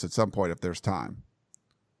practice at some point if there's time.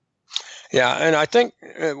 Yeah, and I think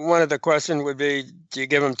one of the questions would be, do you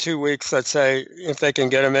give them 2 weeks, let's say, if they can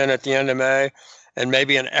get them in at the end of May, and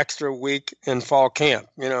maybe an extra week in fall camp,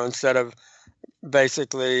 instead of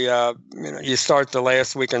basically, you start the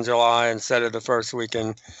last week in July instead of the first week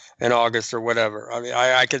in August or whatever. I mean,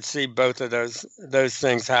 I could see both of those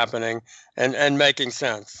things happening and making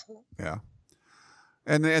sense. Yeah.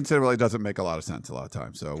 And the NCAA doesn't make a lot of sense a lot of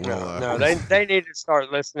times. So they need to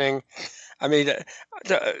start listening. I mean,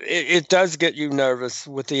 it does get you nervous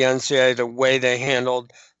with the NCAA, the way they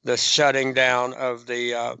handled the shutting down of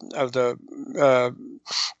the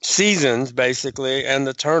seasons, basically, and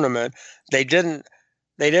the tournament. They didn't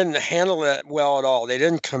handle it well at all. They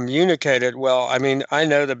didn't communicate it well. I mean, I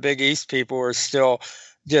know the Big East people are still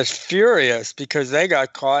just furious because they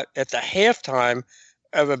got caught at the halftime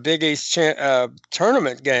of a Big East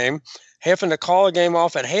tournament game, having to call a game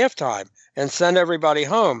off at halftime and send everybody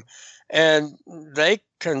home. And they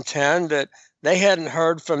contend that they hadn't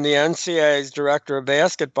heard from the NCAA's director of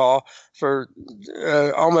basketball for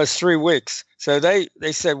almost 3 weeks. So they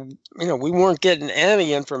said, we weren't getting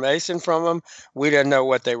any information from them. We didn't know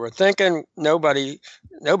what they were thinking. Nobody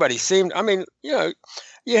seemed,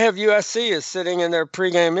 you have USC is sitting in their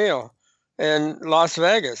pregame meal in Las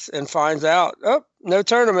Vegas and finds out, no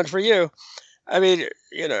tournament for you. I mean,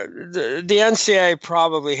 the NCAA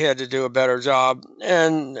probably had to do a better job,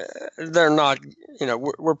 and they're not,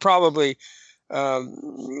 we're probably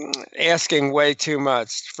asking way too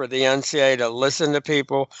much for the NCAA to listen to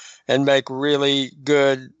people and make really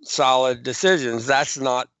good, solid decisions. That's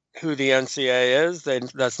not who the NCAA is.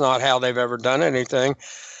 That's not how they've ever done anything.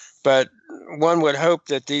 But one would hope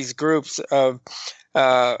that these groups of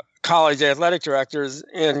college athletic directors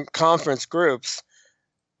in conference groups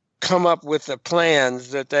come up with the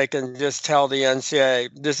plans that they can just tell the NCAA,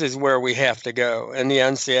 this is where we have to go. And the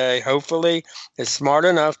NCAA, hopefully, is smart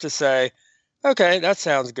enough to say, okay, that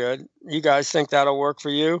sounds good. You guys think that'll work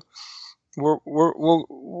for you?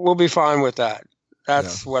 We'll be fine with that.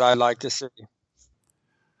 That's what I'd like to see.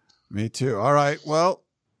 Me too. All right. Well,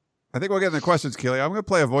 I think we'll get into the questions, Keely. I'm going to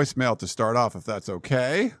play a voicemail to start off, if that's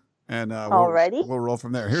okay. And we'll roll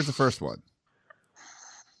from there. Here's the first one.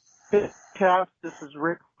 This is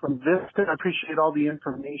Rick from Vista. I appreciate all the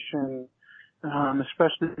information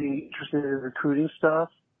especially interested in recruiting stuff.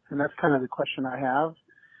 And that's kind of the question I have.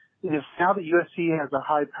 Is now that USC has a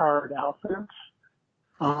high-powered offense,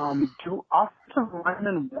 do offensive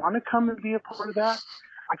linemen want to come and be a part of that?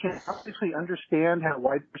 I can obviously understand how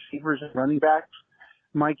wide receivers and running backs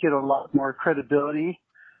might get a lot more credibility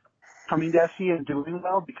coming to SC and doing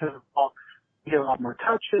well because you get a lot more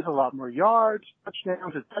touches, a lot more yards,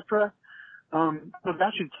 touchdowns, etc. So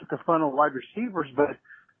that should keep the fun of wide receivers. But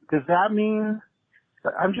does that mean?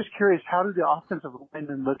 I'm just curious. How do the offensive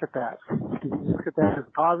linemen look at that? Do they look at that as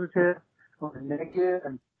a positive or a negative?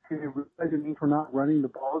 And do they realize it means we're not running the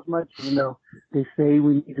ball as much, even though they say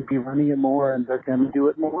we need to be running it more and they're going to do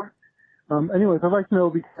it more? Anyways, I'd like to know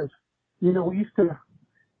because we used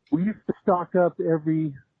to stock up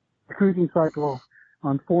every recruiting cycle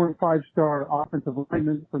on 4- and 5-star offensive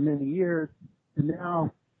linemen for many years, and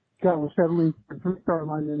now we're settling for 3-star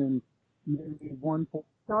linemen and maybe 1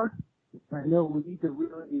 4-star. I know we need to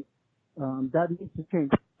really that needs to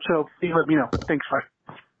change. So please let me know. Thanks,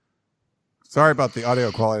 bye. Sorry about the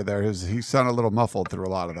audio quality there. He sounded a little muffled through a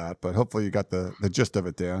lot of that, but hopefully you got the gist of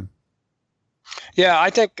it, Dan. Yeah, I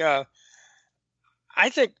think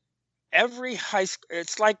every high school,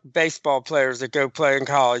 it's like baseball players that go play in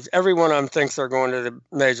college. Every one of them thinks they're going to the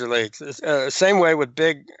major leagues. Same way with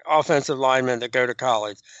big offensive linemen that go to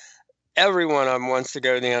college. Every one of them wants to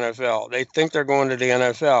go to the NFL. They think they're going to the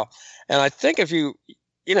NFL. And I think if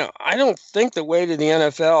I don't think the way to the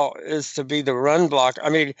NFL is to be the run block. I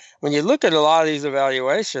mean, when you look at a lot of these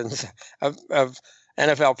evaluations of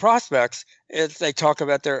NFL prospects, they talk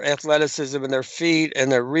about their athleticism and their feet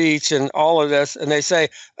and their reach and all of this. And they say,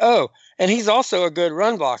 oh, and he's also a good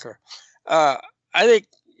run blocker. I think,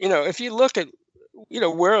 if you look at,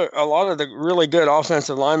 where a lot of the really good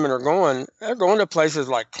offensive linemen are going, they're going to places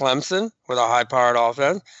like Clemson with a high-powered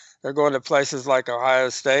offense. They're going to places like Ohio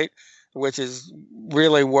State, which is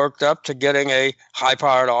really worked up to getting a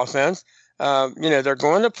high-powered offense. They're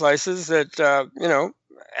going to places that,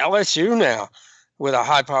 LSU now with a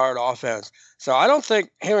high-powered offense. So I don't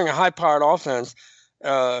think having a high-powered offense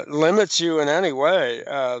limits you in any way,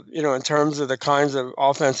 in terms of the kinds of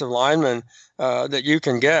offensive linemen that you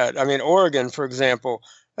can get. I mean, Oregon, for example,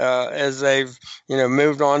 as they've,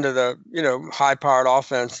 moved on to the, high-powered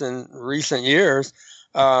offense in recent years,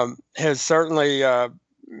 has certainly,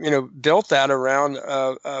 built that around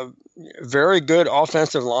very good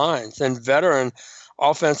offensive lines and veteran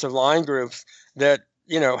offensive line groups that,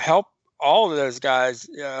 help all of those guys,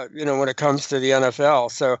 when it comes to the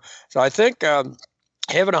NFL. So I think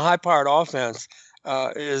having a high-powered offense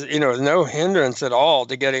is, no hindrance at all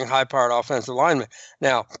to getting high-powered offensive linemen.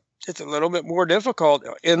 Now, it's a little bit more difficult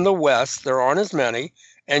in the West. There aren't as many,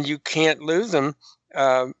 and you can't lose them.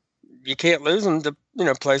 You can't lose them to,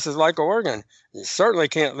 places like Oregon. You certainly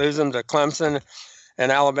can't lose them to Clemson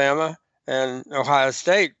and Alabama and Ohio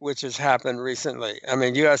State, which has happened recently. I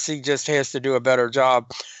mean, USC just has to do a better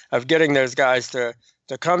job of getting those guys to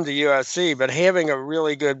come to USC, but having a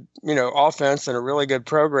really good, offense and a really good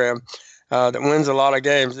program that wins a lot of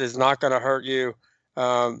games is not going to hurt you.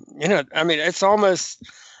 It's almost,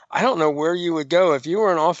 I don't know where you would go if you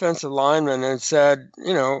were an offensive lineman and said,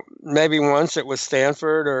 maybe once it was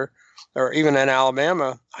Stanford or even in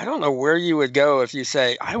Alabama. I don't know where you would go if you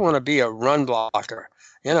say, I want to be a run blocker.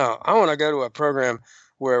 I want to go to a program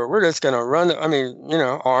where we're just going to run.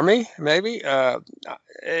 Army, maybe.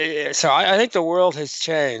 So I think the world has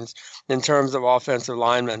changed in terms of offensive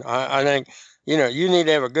linemen. I think, you need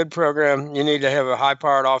to have a good program. You need to have a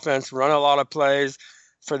high-powered offense, run a lot of plays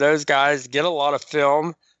for those guys, get a lot of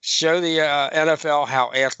film, show the NFL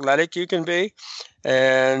how athletic you can be,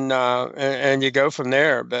 and you go from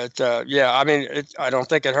there. But, I don't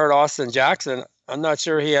think it hurt Austin Jackson. I'm not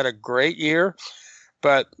sure he had a great year,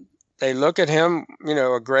 but they look at him,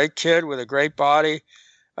 a great kid with a great body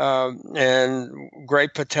and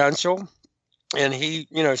great potential. And he,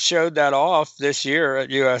 showed that off this year at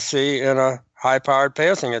USC in a high-powered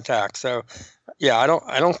passing attack. So, yeah, I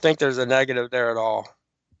don't think there's a negative there at all.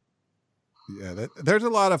 Yeah, there's a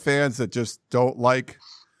lot of fans that just don't like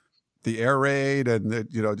the air raid and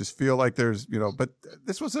that, just feel like there's, but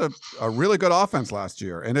this was a really good offense last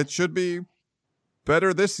year, and it should be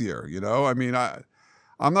better this year.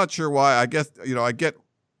 I'm not sure why. I guess, I get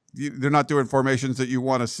they're not doing formations that you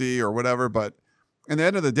want to see or whatever, but in the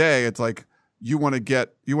end of the day, it's like you want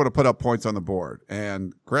to put up points on the board.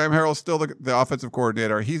 And Graham Harrell's still the offensive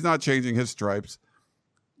coordinator. He's not changing his stripes.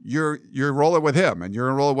 You're rolling with him, and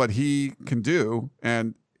you're rolling what he can do,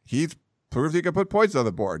 and he's proved he can put points on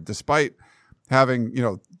the board despite having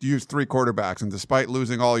used 3 quarterbacks and despite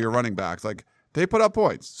losing all your running backs. Like, they put up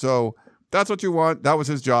points. So that's what you want. That was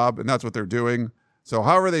his job, and that's what they're doing. So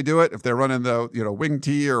however they do it, if they're running the wing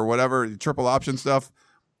tee or whatever triple option stuff,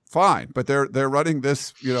 fine. But they're running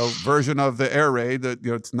this version of the air raid that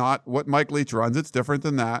it's not what Mike Leach runs. It's different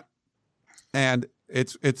than that, and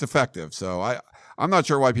it's effective. So I'm not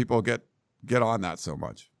sure why people get on that so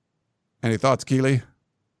much. Any thoughts, Keely?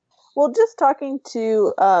 Well, just talking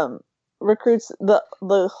to recruits,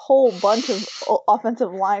 the whole bunch of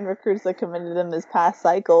offensive line recruits that committed in this past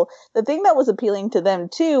cycle, the thing that was appealing to them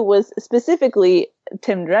too was specifically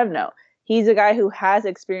Tim Drevno. He's a guy who has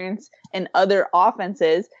experience in other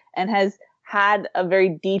offenses and has had a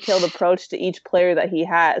very detailed approach to each player that he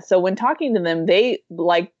has. So when talking to them, they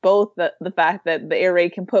like both the fact that the air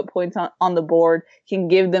raid can put points on the board, can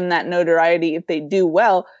give them that notoriety if they do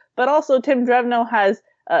well, but also Tim Drevno has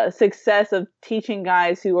success of teaching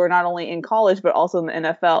guys who are not only in college but also in the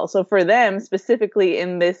NFL. So for them, specifically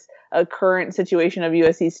in this current situation of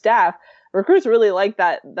USC staff, recruits really like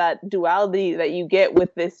that duality that you get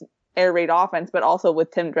with this air raid offense, but also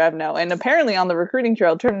with Tim Drevno. And apparently on the recruiting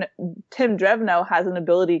trail, Tim Drevno has an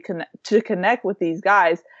ability to connect with these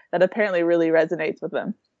guys that apparently really resonates with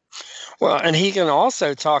them. Well, and he can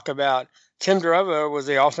also talk about Tim Drevno was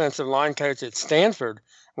the offensive line coach at Stanford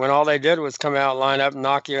when all they did was come out, line up, and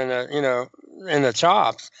knock you in the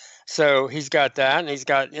chops. So he's got that, and he's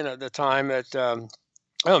got the time at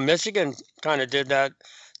Michigan kind of did that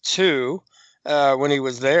too when he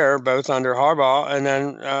was there, both under Harbaugh, and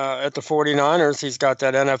then at the 49ers, he's got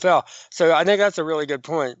that NFL. So I think that's a really good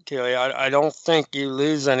point, Keely. I don't think you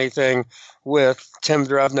lose anything with Tim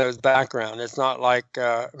Drevno's background. It's not like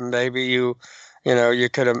maybe you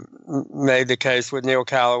could have made the case with Neil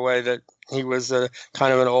Callaway that he was a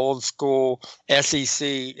kind of an old school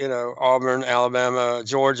SEC, Auburn, Alabama,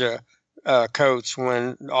 Georgia coach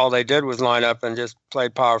when all they did was line up and just play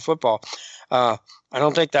power football. I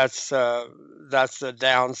don't think that's the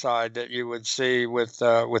downside that you would see with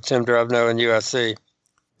Tim Drevno and USC.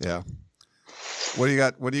 Yeah. What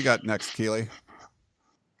do you got next, Keely?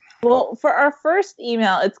 Well, for our first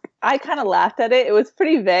email, I kind of laughed at it. It was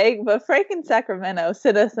pretty vague, but Frank in Sacramento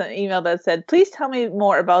sent us an email that said, "Please tell me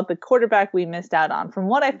more about the quarterback we missed out on. From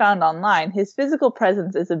what I found online, his physical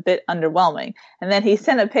presence is a bit underwhelming." And then he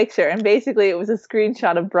sent a picture, and basically it was a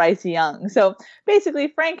screenshot of Bryce Young. So basically,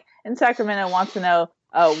 Frank in Sacramento wants to know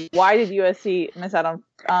why did USC miss out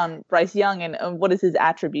on Bryce Young, and what is his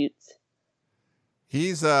attributes?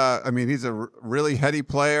 He's a really heady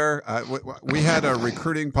player. We had a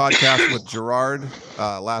recruiting podcast with Gerard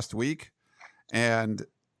last week, and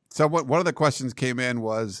one of the questions came in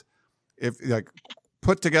was if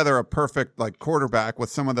put together a perfect quarterback with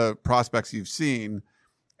some of the prospects you've seen,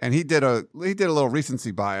 and he did a little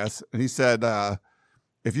recency bias, and he said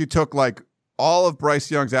if you took all of Bryce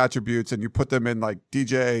Young's attributes and you put them in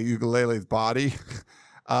DJ Uiagalelei's body.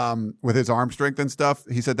 With his arm strength and stuff,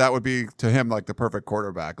 he said that would be to him the perfect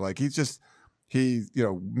quarterback. He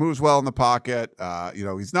moves well in the pocket. He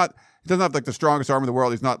doesn't have the strongest arm in the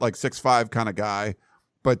world. He's not 6'5" kind of guy,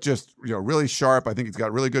 but just really sharp. I think he's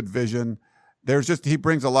got really good vision. He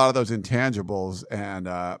brings a lot of those intangibles and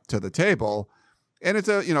to the table, and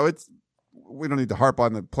we don't need to harp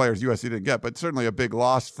on the players USC didn't get, but certainly a big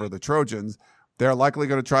loss for the Trojans. They're likely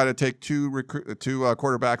going to try to take two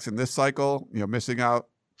quarterbacks in this cycle. Missing out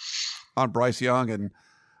on Bryce Young, and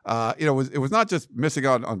it was not just missing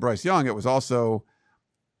out on Bryce Young. It was also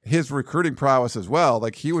his recruiting prowess as well.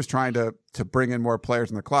 He was trying to bring in more players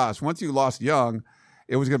in the class. Once you lost Young,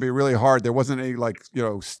 it was going to be really hard. There wasn't any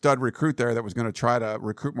stud recruit there that was going to try to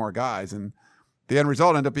recruit more guys, and the end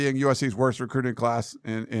result ended up being USC's worst recruiting class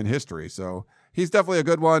in history. So he's definitely a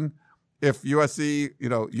good one. If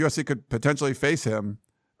USC could potentially face him,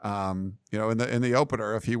 in the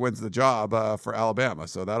opener if he wins the job for Alabama.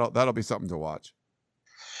 So that'll be something to watch.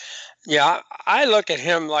 Yeah, I look at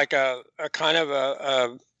him like a kind of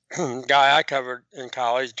a guy I covered in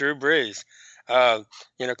college, Drew Brees. Kind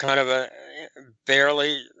of a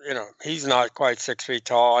barely, he's not quite 6 feet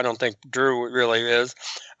tall. I don't think Drew really is.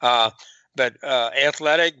 But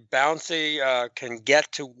athletic, bouncy, can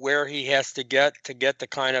get to where he has to get the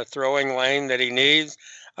kind of throwing lane that he needs.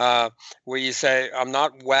 Where you say, I'm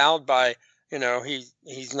not wowed by,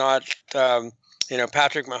 he's not,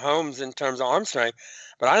 Patrick Mahomes in terms of arm strength.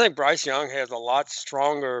 But I think Bryce Young has a lot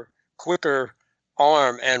stronger, quicker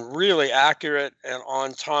arm and really accurate and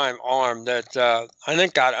on-time arm that I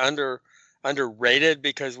think got underrated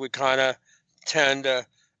because we kind of tend to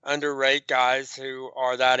underrate guys who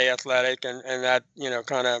are that athletic and that,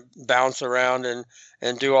 kind of bounce around and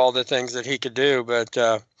do all the things that he could do. But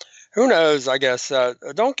who knows, I guess.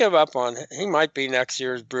 Don't give up on him. He might be next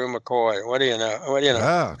year's Brew McCoy. What do you know?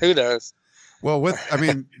 Yeah. Who knows? Well,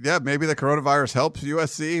 maybe the coronavirus helps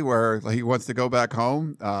USC where he wants to go back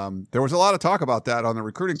home. There was a lot of talk about that on the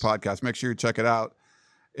recruiting podcast. Make sure you check it out.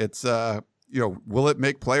 It's, will it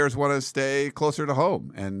make players want to stay closer to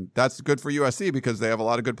home? And that's good for USC because they have a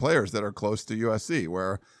lot of good players that are close to USC,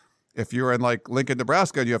 where if you're in like Lincoln,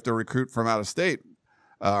 Nebraska, and you have to recruit from out of state,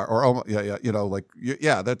 it's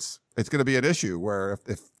going to be an issue where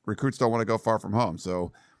if recruits don't want to go far from home.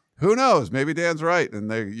 So who knows? Maybe Dan's right,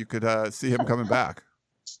 and you could see him coming back.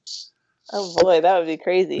 Oh boy, that would be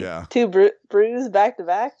crazy. Yeah, 2 brews back to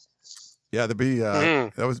back. Yeah,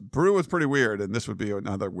 Brew was pretty weird, and this would be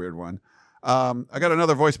another weird one. I got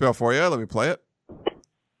another voicemail for you. Let me play it.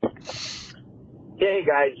 Hey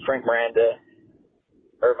guys, Frank Miranda,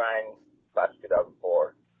 Irvine, class of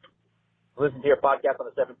 2004. Listen to your podcast on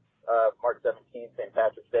the March 17th, St.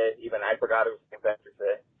 Patrick's Day. Even I forgot it was St. Patrick's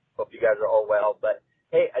Day. Hope you guys are all well. But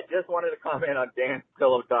hey, I just wanted to comment on Dan's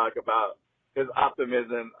pillow talk about his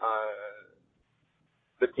optimism on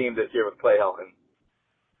the team this year with Clay Helton.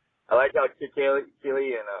 I like how Keely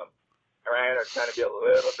and Ryan are trying to be a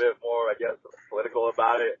little bit more, I guess, political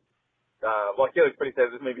about it. Keely's pretty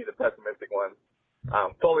says this may be the pessimistic one.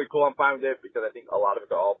 Totally cool. I'm fine with it because I think a lot of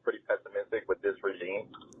us are all pretty pessimistic with this regime.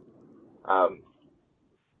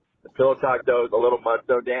 The pillow talk, though, is a little much,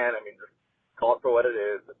 though, Dan. I mean, just call it for what it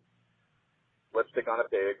is. Lipstick on a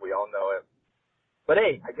pig. We all know it. But,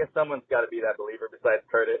 hey, I guess someone's got to be that believer besides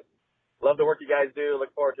Curtis. Love the work you guys do.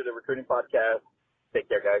 Look forward to the recruiting podcast. Take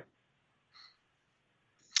care, guys.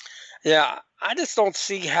 Yeah, I just don't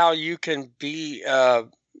see how you can be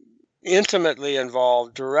intimately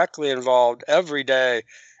involved, directly involved every day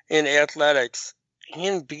in athletics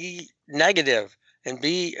and be negative and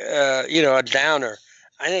be, a downer.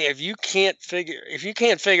 I think if you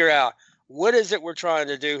can't figure out what is it we're trying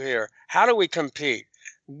to do here, how do we compete?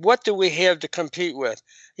 What do we have to compete with?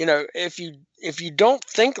 If you don't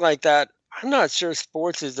think like that, I'm not sure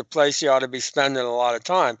sports is the place you ought to be spending a lot of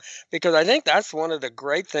time, because I think that's one of the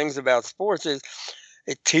great things about sports is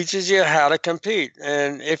it teaches you how to compete.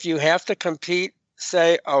 And if you have to compete,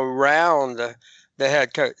 say, around the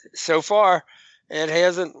head coach, so far it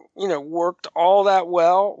hasn't, worked all that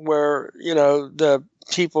well where, the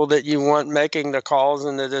people that you want making the calls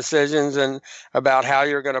and the decisions and about how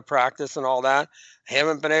you're going to practice and all that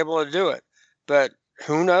haven't been able to do it. But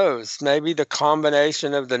who knows? Maybe the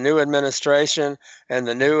combination of the new administration and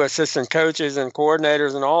the new assistant coaches and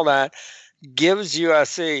coordinators and all that gives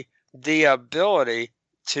USC the ability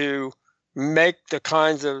to make the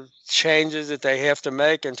kinds of changes that they have to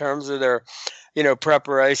make in terms of their,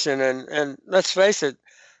 preparation. And let's face it,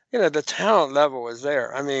 the talent level is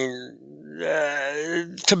there. I mean,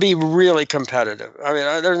 to be really competitive. I mean,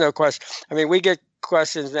 there's no question. I mean, we get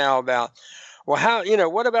questions now about, well, how,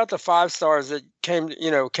 what about the 5 stars that came to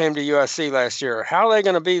USC last year? How are they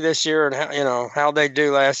going to be this year, and how they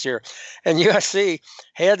do last year? And USC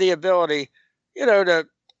had the ability, could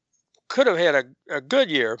have had a good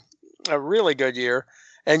year, a really good year,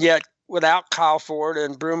 and yet without Kyle Ford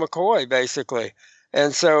and Brew McCoy, basically.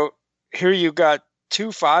 And so here you got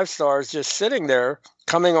 2 5 stars just sitting there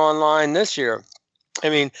coming online this year. I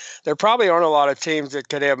mean, there probably aren't a lot of teams that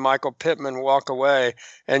could have Michael Pittman walk away,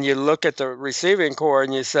 and you look at the receiving core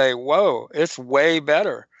and you say, whoa, it's way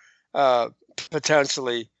better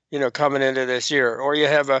potentially, coming into this year. Or you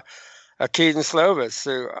have a Keaton Slovis.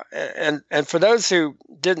 Who, and for those who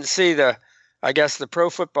didn't see the Pro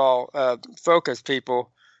Football Focus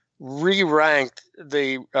people re-ranked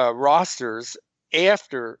the rosters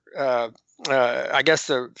after, the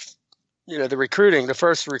recruiting, the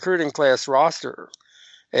first recruiting class roster.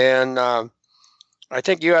 And I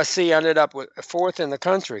think USC ended up with 4th in the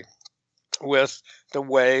country with the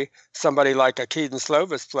way somebody like a Keaton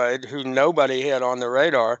Slovis played, who nobody had on the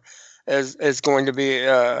radar as going to be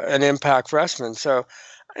an impact freshman. So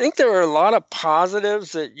I think there are a lot of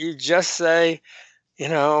positives that you just say,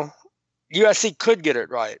 USC could get it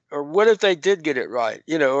right. Or what if they did get it right?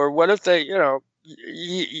 Or what if they,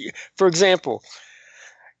 for example,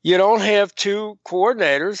 you don't have 2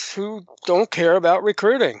 coordinators who don't care about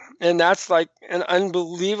recruiting. And that's like an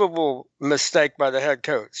unbelievable mistake by the head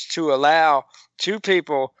coach to allow 2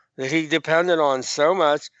 people that he depended on so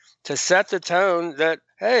much to set the tone that,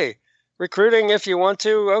 hey, recruiting if you want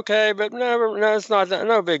to, okay, but no, it's not,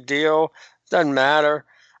 no big deal. Doesn't matter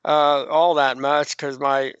all that much because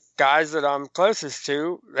my guys that I'm closest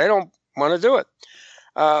to, they don't want to do it.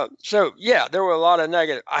 So yeah, there were a lot of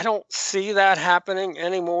negative. I don't see that happening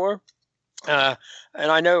anymore. And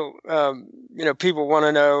I know, people want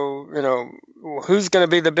to know, who's going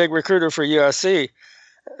to be the big recruiter for USC.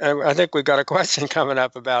 I think we've got a question coming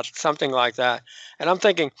up about something like that. And I'm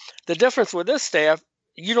thinking the difference with this staff,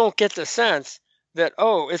 you don't get the sense that,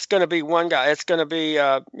 oh, it's going to be one guy. It's going to be,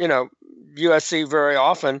 USC very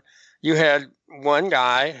often. You had one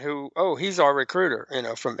guy who, he's our recruiter,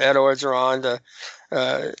 from Ed Orgeron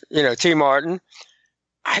to, T. Martin.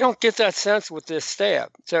 I don't get that sense with this staff.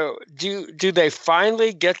 So do they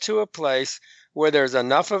finally get to a place where there's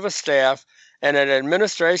enough of a staff and an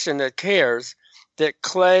administration that cares that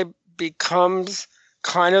Clay becomes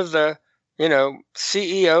kind of the,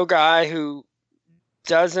 CEO guy who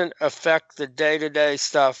doesn't affect the day-to-day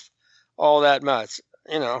stuff all that much?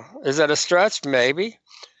 Is that a stretch? Maybe,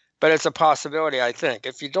 but it's a possibility, I think.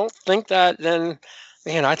 If you don't think that, then,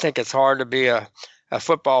 man, I think it's hard to be a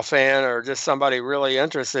football fan or just somebody really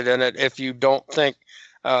interested in it if you don't think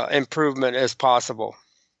improvement is possible.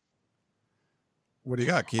 What do you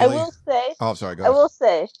got, Keely? I will say. Oh, sorry. Go ahead. I will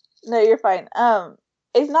say. No, you're fine.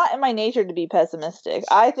 It's not in my nature to be pessimistic.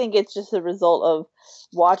 I think it's just a result of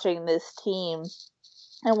watching this team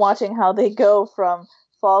and watching how they go from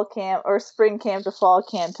fall camp or spring camp to fall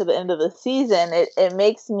camp to the end of the season. It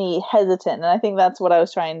makes me hesitant, and I think that's what I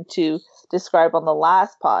was trying to describe on the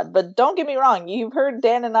last pod. But don't get me wrong, you've heard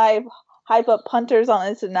Dan and I hype up punters on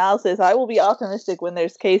this analysis. I will be optimistic when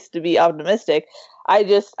there's case to be optimistic. I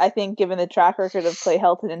think given the track record of Clay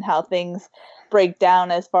Helton and how things break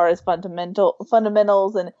down as far as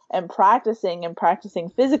fundamentals and practicing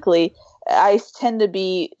physically, I tend to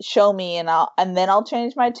be show me and then I'll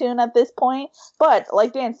change my tune at this point. But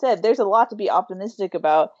like Dan said, there's a lot to be optimistic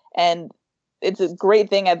about, and it's a great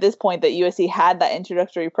thing at this point that USC had that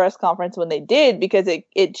introductory press conference when they did, because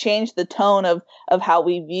it changed the tone of how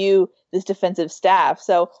we view this defensive staff.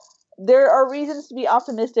 So there are reasons to be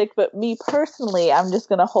optimistic, but me personally, I'm just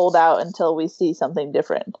going to hold out until we see something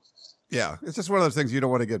different. Yeah, it's just one of those things you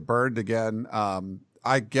don't want to get burned again.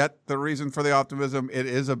 I get the reason for the optimism. It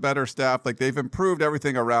is a better staff. Like, they've improved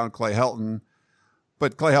everything around Clay Helton,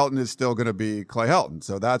 but Clay Helton is still going to be Clay Helton.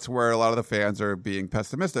 So that's where a lot of the fans are being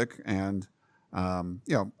pessimistic. And,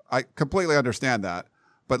 I completely understand that.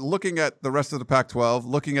 But looking at the rest of the Pac-12,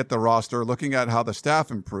 looking at the roster, looking at how the staff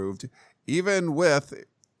improved, even with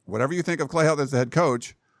whatever you think of Clay Helton as the head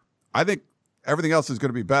coach, I think everything else is going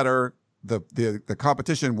to be better. The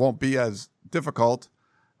competition won't be as difficult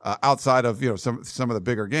outside of some of the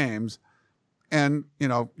bigger games, and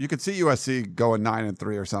you could see USC going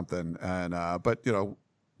 9-3 or something, and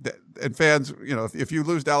and fans, if you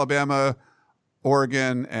lose to Alabama,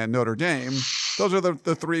 Oregon, and Notre Dame, those are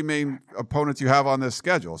the three main opponents you have on this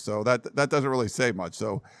schedule. So that doesn't really say much.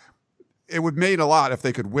 So it would mean a lot if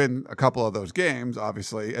they could win a couple of those games,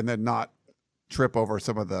 obviously, and then not trip over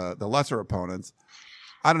some of the lesser opponents.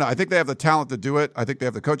 I don't know. I think they have the talent to do it. I think they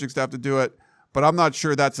have the coaching staff to do it. But I'm not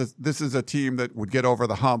sure this is a team that would get over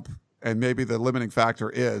the hump, and maybe the limiting factor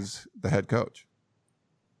is the head coach.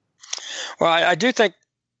 Well, I do think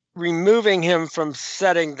removing him from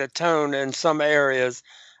setting the tone in some areas,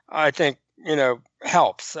 I think,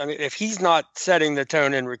 helps. I mean, if he's not setting the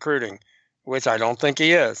tone in recruiting, which I don't think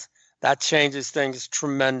he is, that changes things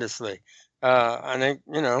tremendously. I think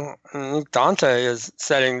Dante is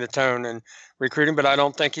setting the tone in recruiting, but I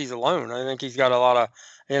don't think he's alone. I think he's got a lot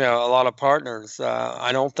of partners.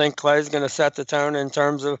 I don't think Clay's going to set the tone in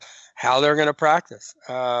terms of how they're going to practice.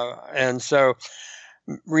 And so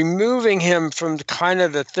removing him from kind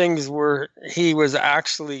of the things where he was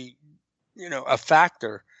actually, a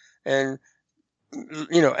factor, and,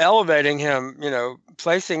 elevating him,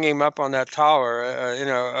 placing him up on that tower,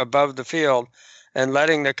 above the field, and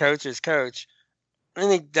letting the coaches coach, I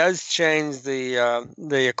think does change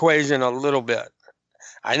the equation a little bit.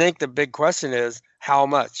 I think the big question is how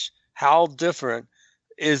much, how different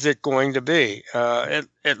is it going to be?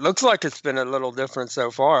 It looks like it's been a little different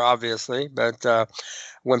so far, obviously, but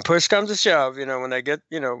when push comes to shove, when they get,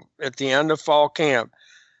 at the end of fall camp,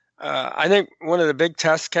 I think one of the big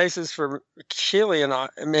test cases for Keely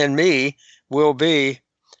and me will be,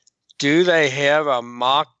 do they have a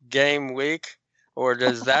mock game week? Or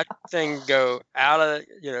does that thing go out of,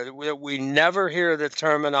 we never hear the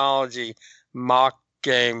terminology mock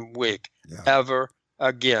game week ever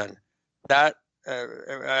again. That,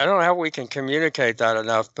 I don't know how we can communicate that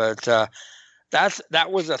enough, but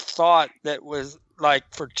that was a thought that was like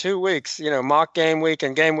for 2 weeks, mock game week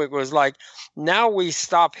and game week was like, now we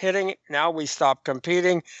stop hitting, now we stop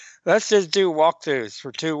competing. Let's just do walkthroughs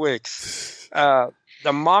for 2 weeks. The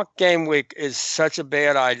mock game week is such a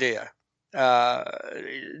bad idea.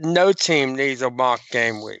 No team needs a mock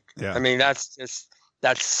game week. Yeah. I mean, that's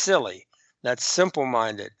silly. That's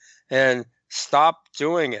simple-minded, and stop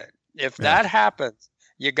doing it. If that happens,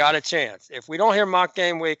 you got a chance. If we don't hear mock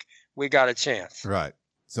game week, we got a chance. Right.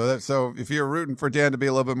 So if you're rooting for Dan to be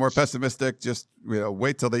a little bit more pessimistic, just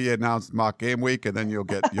wait till they announce mock game week, and then you'll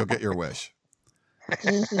get your wish.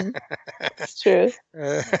 Mm-hmm. It's true.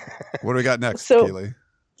 What do we got next, Keely?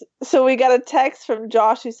 So we got a text from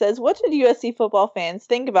Josh who says, what should USC football fans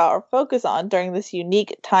think about or focus on during this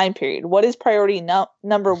unique time period? What is priority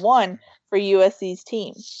number one for USC's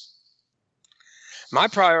team? My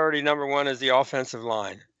priority number one is the offensive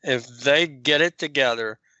line. If they get it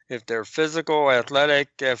together, if they're physical, athletic,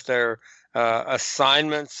 if their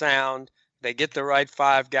assignment sound, they get the right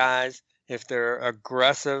 5 guys, if they're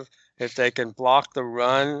aggressive, if they can block the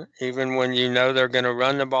run, even when you know they're going to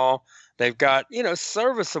run the ball. They've got,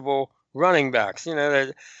 serviceable running backs.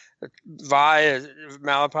 Malapai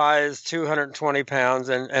is 220 pounds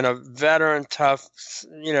and a veteran, tough,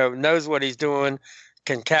 knows what he's doing,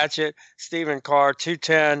 can catch it. Stephen Carr,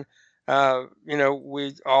 210.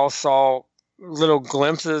 We all saw little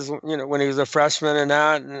glimpses, when he was a freshman and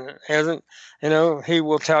that, and hasn't, he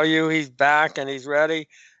will tell you he's back and he's ready.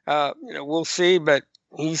 We'll see, but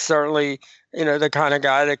he's certainly, the kind of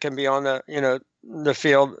guy that can be on the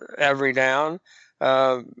field every down.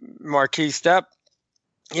 Marquise Stepp,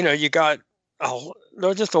 you got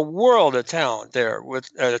there's just a world of talent there with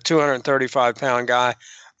a 235-pound guy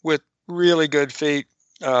with really good feet.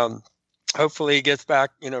 Hopefully he gets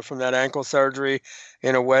back, from that ankle surgery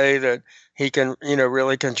in a way that he can,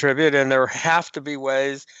 really contribute. And there have to be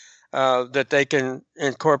ways that they can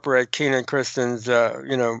incorporate Keenan Kristen's,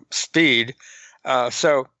 speed.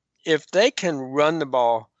 So if they can run the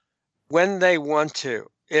ball when they want to,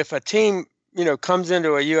 if a team, comes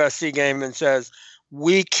into a USC game and says,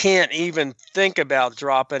 we can't even think about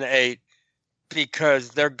dropping 8 because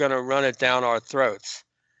they're going to run it down our throats,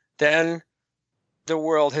 then the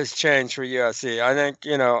world has changed for USC. I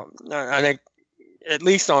think at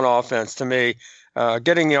least on offense, to me,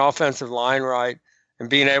 getting the offensive line right and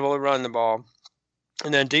being able to run the ball,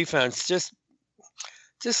 and then defense, just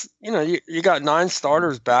you got 9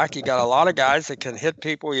 starters back. You got a lot of guys that can hit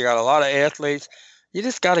people. You got a lot of athletes. You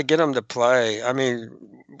just got to get them to play. I mean,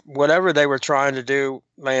 whatever they were trying to do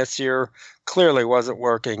last year clearly wasn't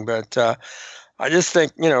working. But I just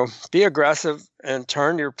think, be aggressive and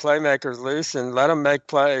turn your playmakers loose and let them make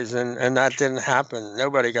plays. And that didn't happen.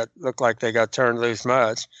 Nobody looked like they got turned loose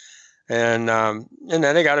much. And then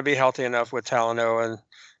they got to be healthy enough with Talanoa and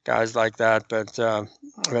guys like that.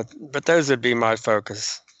 But those would be my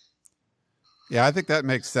focus. Yeah, I think that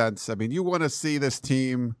makes sense. I mean, you want to see this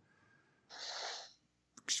team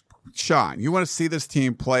shine. You want to see this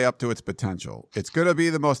team play up to its potential. It's going to be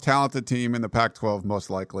the most talented team in the Pac-12, most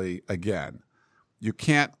likely, again. You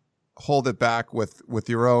can't hold it back with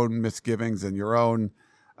your own misgivings and your own,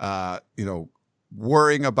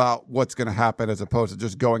 worrying about what's going to happen as opposed to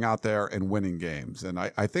just going out there and winning games. And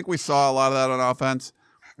I think we saw a lot of that on offense.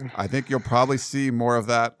 I think you'll probably see more of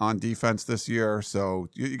that on defense this year. So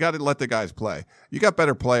you got to let the guys play. You got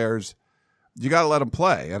better players. You got to let them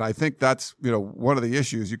play. And I think that's, one of the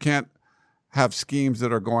issues. You can't have schemes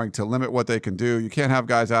that are going to limit what they can do. You can't have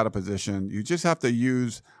guys out of position. You just have to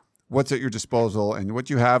use what's at your disposal. And what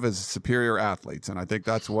you have is superior athletes. And I think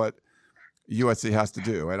that's what USC has to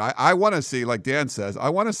do. And I want to see, like Dan says, I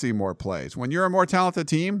want to see more plays. When you're a more talented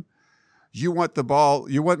team, you want the ball,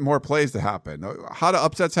 you want more plays to happen. How do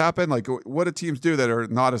upsets happen? Like, what do teams do that are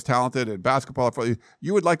not as talented in basketball?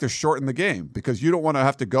 You would like to shorten the game because you don't want to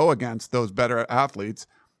have to go against those better athletes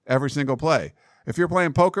every single play. If you're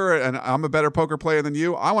playing poker and I'm a better poker player than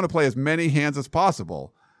you, I want to play as many hands as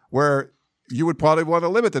possible, where you would probably want to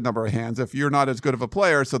limit the number of hands if you're not as good of a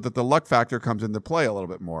player so that the luck factor comes into play a little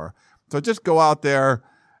bit more. So just go out there.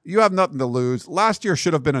 You have nothing to lose. Last year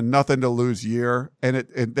should have been a nothing to lose year, and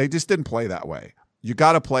they just didn't play that way. You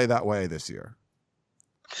got to play that way this year.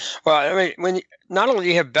 Well, I mean, not only do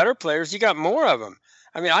you have better players, you got more of them.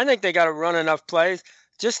 I mean, I think they got to run enough plays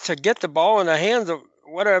just to get the ball in the hands of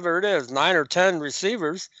whatever it is, 9 or 10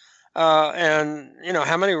 receivers, and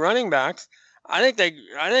how many running backs. I think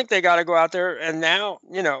they got to go out there, and now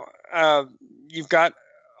you've got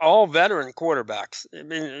all veteran quarterbacks. I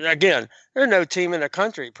mean, again, there's no team in the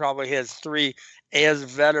country probably has 3 as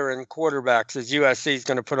veteran quarterbacks as USC is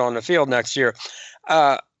going to put on the field next year.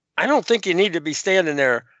 I don't think you need to be standing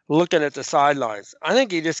there looking at the sidelines. I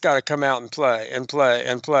think you just got to come out and play and play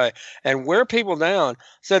and play and wear people down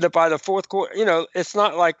so that by the fourth quarter, it's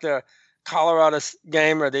not like the Colorado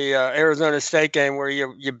game or the Arizona State game where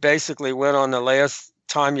you basically win on the last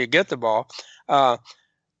time you get the ball.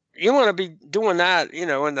 You want to be doing that,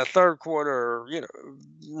 in the third quarter,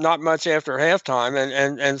 not much after halftime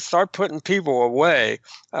and start putting people away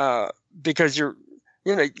because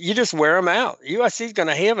you just wear them out. USC is going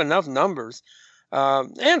to have enough numbers.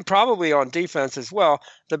 And probably on defense as well.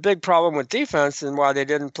 The big problem with defense and why they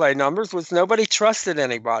didn't play numbers was nobody trusted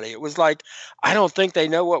anybody. It was like, I don't think they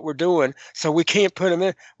know what we're doing, so we can't put them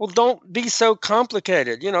in. Well, don't be so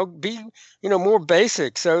complicated. Be more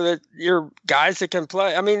basic so that your guys that can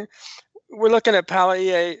play. I mean, we're looking at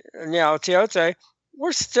Palaie and Tiote.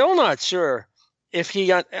 We're still not sure if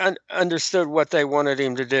he understood what they wanted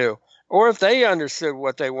him to do, or if they understood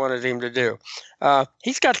what they wanted him to do.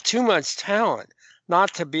 He's got too much talent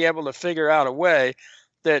not to be able to figure out a way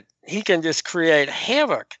that he can just create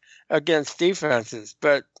havoc against defenses.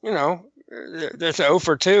 But, there's 0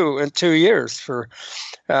 for 2 in 2 years for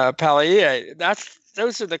Palaie.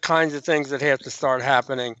 Those are the kinds of things that have to start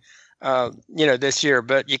happening, this year.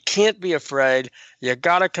 But you can't be afraid. You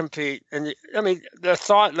got to compete. And, the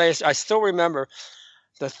thought I still remember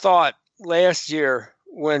the thought last year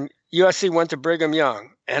when USC went to Brigham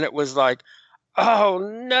Young, and it was like, oh,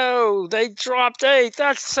 no, they dropped 8.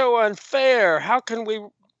 That's so unfair. How can we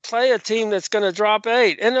play a team that's going to drop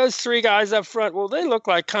 8? And those 3 guys up front, well, they look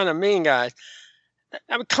like kind of mean guys.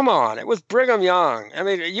 I mean, come on. It was Brigham Young. I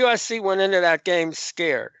mean, USC went into that game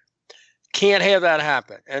scared. Can't have that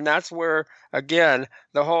happen. And that's where, again,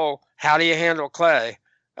 the whole how do you handle Clay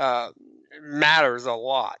matters a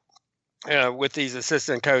lot with these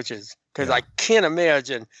assistant coaches. Because I can't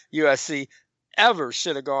imagine USC ever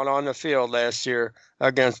should have gone on the field last year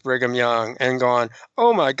against Brigham Young and gone,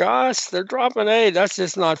 oh my gosh, they're dropping 8. That's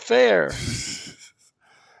just not fair.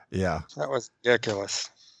 Yeah. That was ridiculous.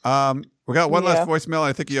 We got one last voicemail. And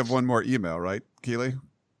I think you have one more email, right, Keely?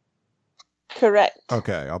 Correct.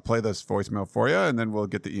 Okay. I'll play this voicemail for you, and then we'll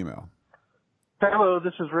get the email. Hello,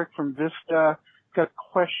 this is Rick from Vista. Got a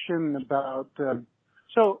question about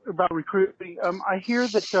recruiting. I hear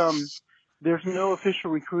that there's no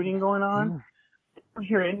official recruiting going on. I don't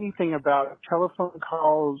hear anything about telephone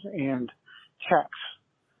calls and texts.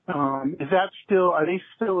 Are they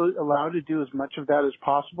still allowed to do as much of that as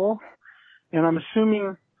possible? And I'm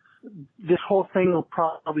assuming this whole thing will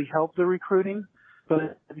probably help the recruiting,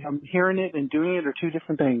 but I'm hearing it and doing it are 2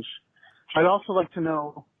 different things. I'd also like to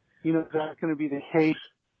know, is that going to be the case,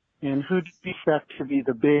 and who do you expect to be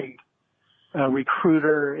the big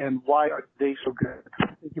recruiter, and why are they so good?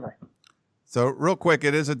 Thank you. So real quick,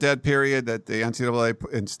 it is a dead period that the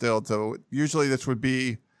NCAA instilled. So usually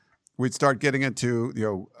we'd start getting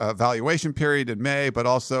into, evaluation period in May, but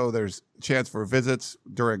also there's a chance for visits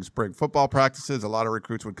during spring football practices. A lot of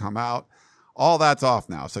recruits would come out. All that's off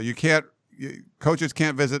now. So coaches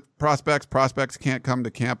can't visit prospects. Prospects can't come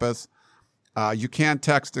to campus. You can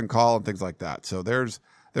text and call and things like that. So there's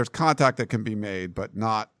contact that can be made, but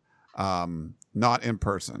not in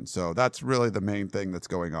person. So that's really the main thing that's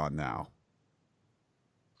going on now.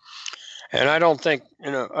 And I don't think,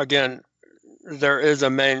 again, there is a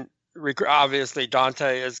main obviously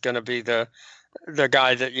Dante is going to be the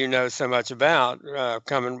guy that so much about,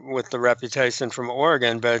 coming with the reputation from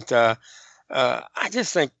Oregon. But I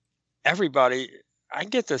just think I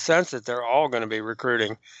get the sense that they're all going to be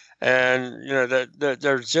recruiting. And, that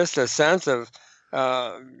there's just a sense of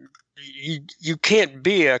you can't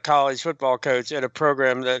be a college football coach at a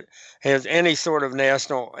program that has any sort of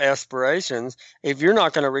national aspirations if you're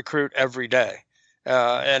not going to recruit every day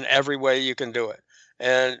and every way you can do it.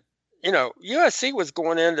 And, USC was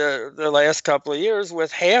going into the last couple of years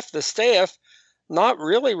with half the staff not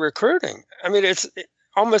really recruiting. I mean, it's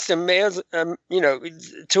almost to imagine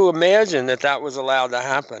that was allowed to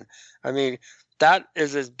happen. I mean, that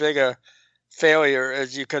is as big a failure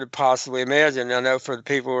as you could possibly imagine. I know for the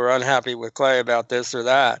people who are unhappy with Clay about this or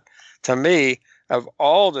that, to me, of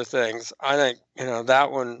all the things, I think,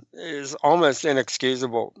 that one is almost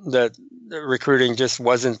inexcusable, that recruiting just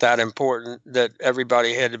wasn't that important, that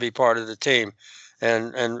everybody had to be part of the team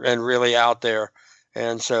and really out there.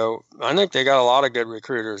 And so I think they got a lot of good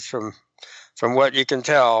recruiters from what you can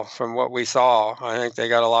tell, from what we saw. I think they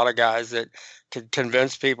got a lot of guys that could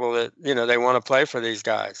convince people that, they want to play for these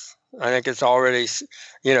guys. I think it's already,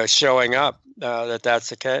 showing up that that's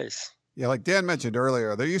the case. Yeah, like Dan mentioned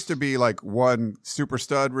earlier, there used to be like one super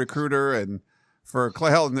stud recruiter, and for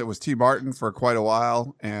Clay Helton, it was T. Martin for quite a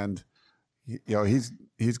while, and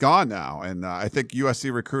he's gone now, and I think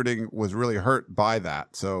USC recruiting was really hurt by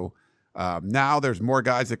that. So now there's more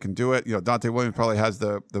guys that can do it. Dante Williams probably has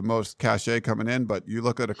the most cachet coming in, but you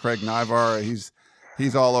look at a Craig Naivar,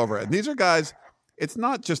 he's all over it. And these are guys. It's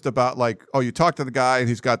not just about like, oh, you talk to the guy and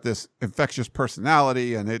he's got this infectious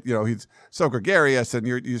personality and he's so gregarious and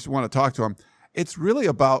you just want to talk to him. It's really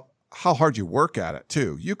about how hard you work at it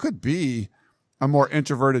too. You could be a more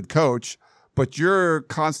introverted coach, but you're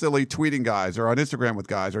constantly tweeting guys or on Instagram with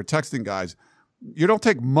guys or texting guys. You don't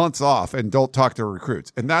take months off and don't talk to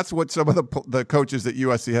recruits. And that's what some of the coaches that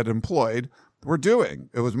USC had employed were doing.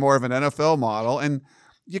 It was more of an NFL model. And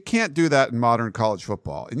you can't do that in modern college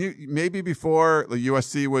football. And maybe before the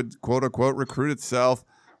USC would quote unquote recruit itself,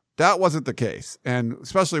 that wasn't the case. And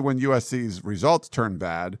especially when USC's results turned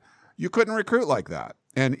bad, you couldn't recruit like that.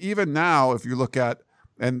 And even now, if you look at,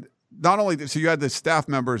 and not only, so you had the staff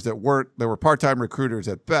members that were part-time recruiters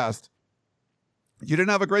at best. You didn't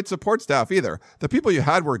have a great support staff either. The people you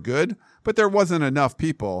had were good, but there wasn't enough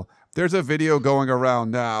people. There's a video going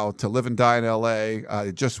around now to Live and Die in LA.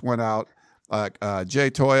 It just went out.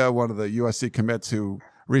 Jay Toya, one of the USC commits who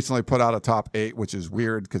recently put out a top 8, which is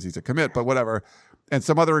weird because he's a commit, but whatever. And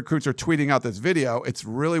some other recruits are tweeting out this video. It's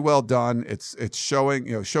really well done. It's showing,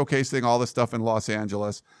 showcasing all the stuff in Los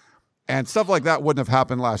Angeles. And stuff like that wouldn't have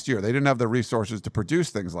happened last year. They didn't have the resources to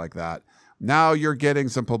produce things like that. Now you're getting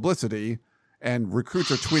some publicity, and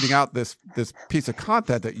recruits are tweeting out this piece of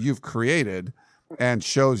content that you've created and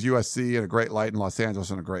shows USC in a great light and Los Angeles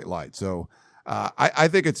in a great light. So I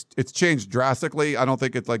think it's changed drastically. I don't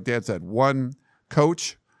think it's like Dan said, one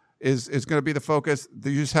coach is going to be the focus.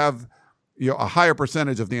 You just have a higher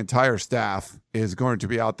percentage of the entire staff is going to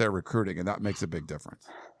be out there recruiting, and that makes a big difference.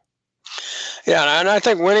 Yeah, and I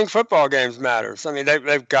think winning football games matters. I mean,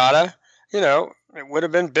 they've got to, it would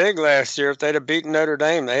have been big last year if they'd have beaten Notre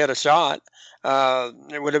Dame. They had a shot.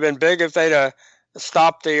 It would have been big if they'd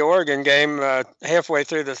stopped the Oregon game halfway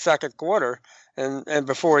through the second quarter and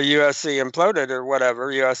before USC imploded or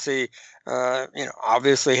whatever. USC,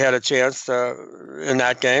 obviously had a chance in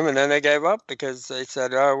that game, and then they gave up because they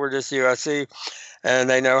said, "Oh, we're just USC," and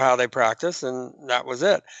they know how they practice, and that was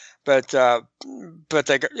it. But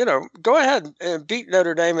they, go ahead and beat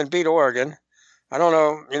Notre Dame and beat Oregon. I don't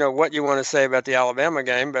know, what you want to say about the Alabama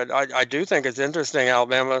game, but I do think it's interesting.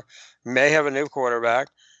 Alabama may have a new quarterback,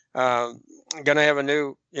 going to have a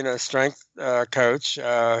new, strength coach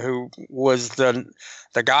who was the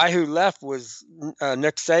guy who left was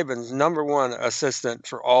Nick Saban's number one assistant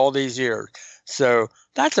for all these years. So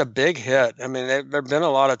that's a big hit. I mean, there've been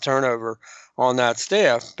a lot of turnover on that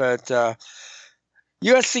staff, but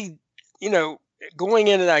USC, going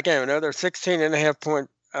into that game, I know they're 16.5-point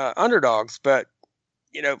underdogs, but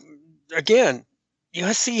again,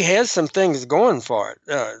 USC has some things going for it.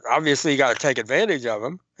 Obviously, you got to take advantage of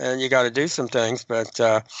them, and you got to do some things, but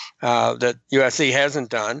that USC hasn't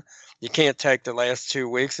done. You can't take the last 2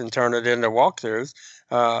 weeks and turn it into walkthroughs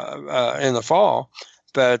in the fall.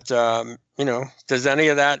 But does any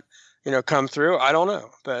of that come through? I don't know.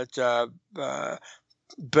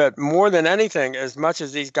 But more than anything, as much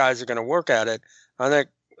as these guys are going to work at it, I think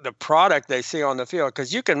the product they see on the field,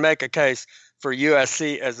 because you can make a case for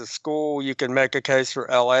USC as a school, you can make a case for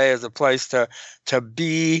LA as a place to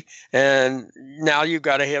be, and now you've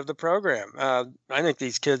got to have the program. I think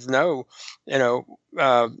these kids know,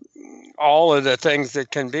 all of the things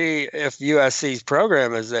that can be if USC's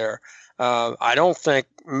program is there. I don't think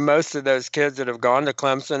most of those kids that have gone to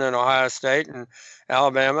Clemson and Ohio State and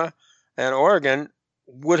Alabama and Oregon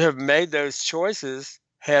would have made those choices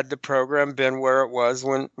had the program been where it was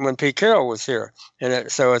when Pete Carroll was here.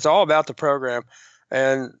 And so it's all about the program.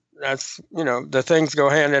 And that's, the things go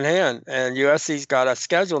hand in hand. And USC's got a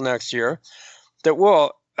schedule next year that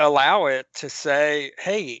will allow it to say,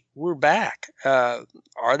 hey, we're back.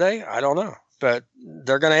 Are they? I don't know. But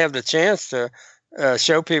they're going to have the chance to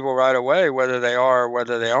show people right away whether they are or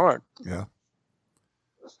whether they aren't. Yeah.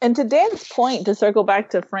 And to Dan's point, to circle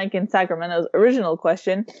back to Frank in Sacramento's original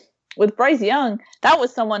question, with Bryce Young, that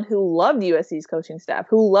was someone who loved USC's coaching staff,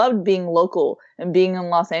 who loved being local and being in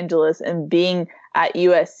Los Angeles and being at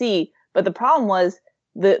USC. But the problem was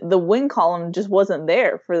the win column just wasn't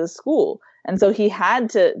there for the school. And so he had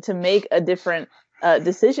to make a different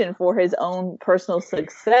decision for his own personal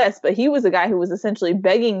success. But he was a guy who was essentially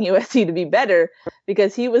begging USC to be better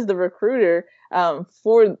because he was the recruiter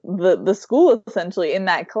for the school essentially in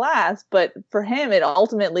that class. But for him, it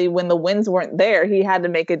ultimately, when the wins weren't there, he had to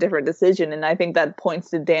make a different decision. And I think that points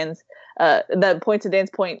to Dan's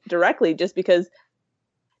point directly, just because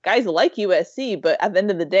guys like USC, but at the end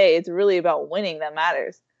of the day, it's really about winning that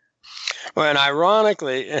matters. Well, and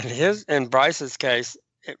ironically, in Bryce's case,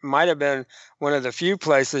 it might have been one of the few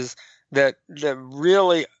places that the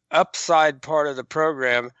really upside part of the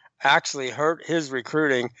program actually hurt his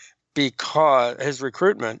recruitment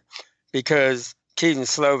because Keaton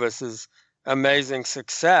Slovis's amazing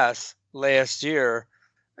success last year,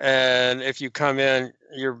 and if you come in,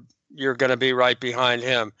 you're going to be right behind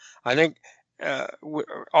him. I think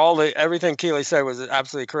everything Keely said was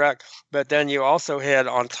absolutely correct. But then you also had,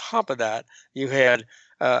 on top of that, you had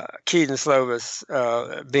Kedon Slovis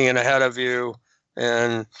being ahead of you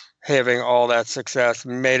and having all that success,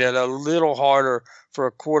 made it a little harder for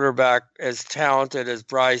a quarterback as talented as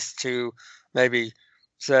Bryce to maybe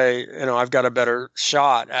say, I've got a better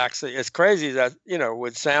shot. Actually, as crazy as that,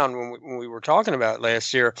 would sound when we were talking about it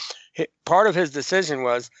last year, part of his decision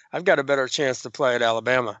was, I've got a better chance to play at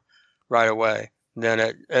Alabama right away than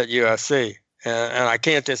at USC. And I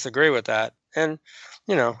can't disagree with that. And,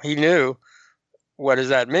 he knew, what does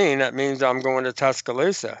that mean? That means I'm going to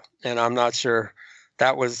Tuscaloosa. And I'm not sure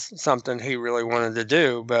that was something he really wanted to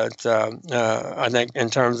do. But I think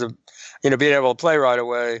in terms of, being able to play right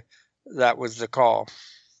away, that was the call.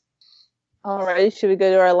 All right. Should we go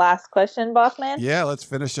to our last question, Bossman? Yeah, let's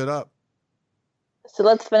finish it up. So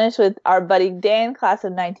let's finish with our buddy Dan, class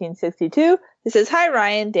of 1962. This is, hi,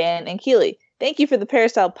 Ryan, Dan, and Keely. Thank you for the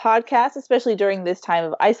Peristyle podcast, especially during this time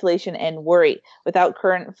of isolation and worry. Without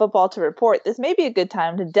current football to report, this may be a good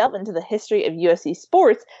time to delve into the history of USC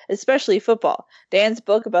sports, especially football. Dan's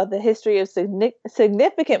book about the history of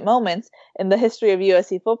significant moments in the history of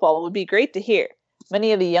USC football would be great to hear.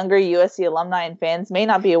 Many of the younger USC alumni and fans may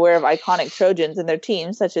not be aware of iconic Trojans and their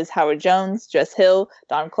teams, such as Howard Jones, Jess Hill,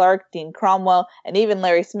 Don Clark, Dean Cromwell, and even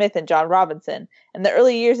Larry Smith and John Robinson. In the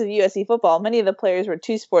early years of USC football, many of the players were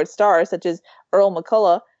two-sport stars, such as Earl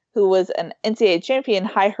McCullough, who was an NCAA champion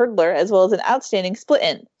high hurdler, as well as an outstanding split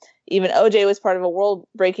end. Even OJ was part of a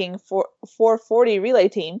world-breaking 440 relay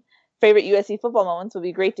team. Favorite USC football moments would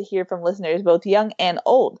be great to hear from listeners, both young and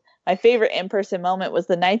old. My favorite in-person moment was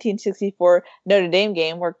the 1964 Notre Dame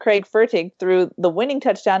game where Craig Fertig threw the winning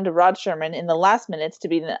touchdown to Rod Sherman in the last minutes to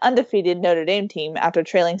beat an undefeated Notre Dame team after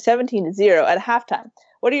trailing 17-0 at halftime.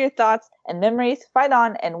 What are your thoughts and memories? Fight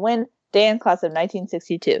on and win. Dan, class of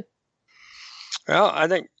 1962. Well, I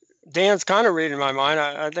think Dan's kind of reading my mind.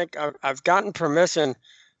 I think I've gotten permission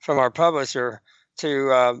from our publisher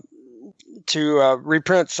to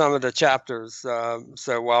reprint some of the chapters.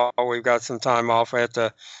 So while we've got some time off, I have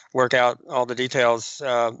to work out all the details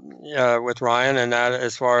with Ryan and that,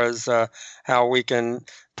 as far as how we can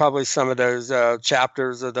publish some of those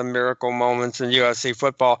chapters of the miracle moments in USC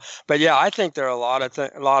football. But yeah, I think there are a lot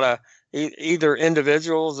of either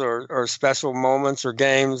individuals or special moments or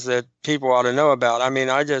games that people ought to know about. I mean,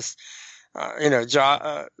 I just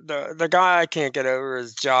the guy I can't get over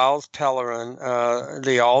is Giles Pellerin,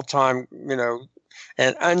 the all-time,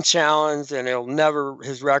 and unchallenged, and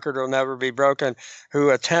his record will never be broken, who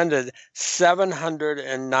attended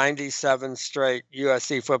 797 straight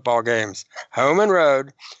USC football games, home and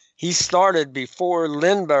road. He started before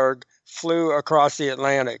Lindbergh flew across the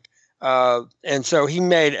Atlantic. And so he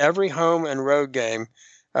made every home and road game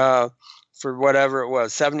for whatever it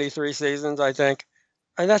was, 73 seasons, I think.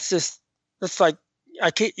 And that's like,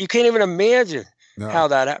 you can't even imagine how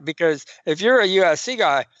that, because if you're a USC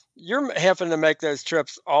guy, you're having to make those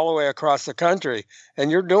trips all the way across the country,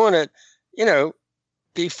 and you're doing it,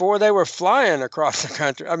 before they were flying across the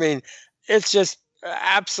country. I mean, it's just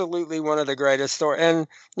absolutely one of the greatest stories. And,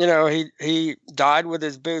 he died with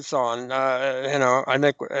his boots on, I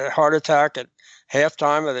think a heart attack at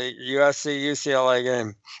halftime of the USC-UCLA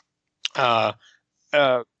game.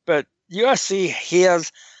 But USC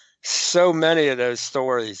has so many of those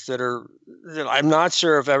stories that I'm not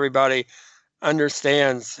sure if everybody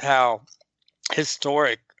understands how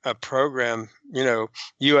historic a program,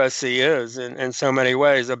 USC is in so many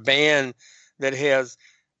ways. A band that has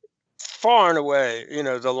far and away,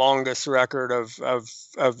 the longest record of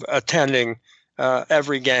attending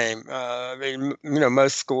every game. I mean,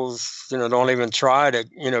 most schools, don't even try to,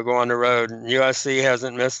 go on the road. USC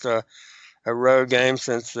hasn't missed a road game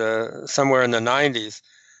since somewhere in the 90s.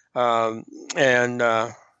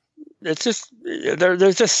 It's just,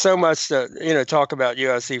 there's just so much to, talk about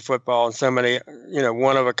USC football, and so many,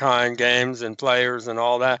 one-of-a-kind games and players and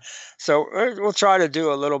all that. So we'll try to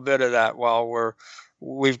do a little bit of that while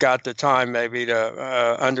we've got the time maybe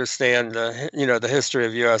to understand the history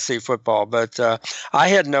of USC football. But I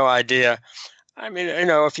had no idea. I mean,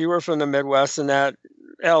 if you were from the Midwest and that,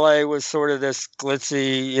 LA was sort of this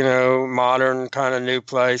glitzy, modern kind of new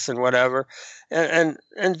place and whatever, and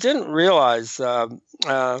didn't realize.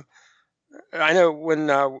 I know when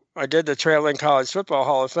I did the Traveling College Football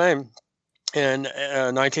Hall of Fame in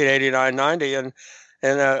 1989-90,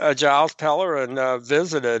 and Giles Pellerin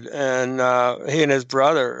visited, and he and his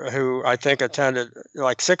brother, who I think attended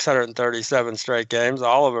like 637 straight games,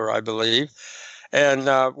 Oliver, I believe,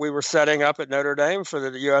 and we were setting up at Notre Dame for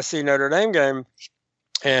the USC Notre Dame game.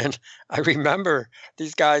 And I remember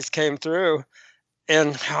these guys came through,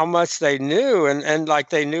 and how much they knew, and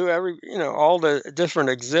like they knew every, all the different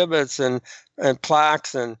exhibits and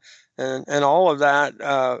plaques and all of that,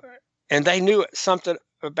 and they knew something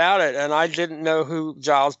about it, and I didn't know who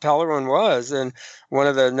Giles Pellerwan was, and one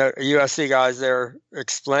of the USC guys there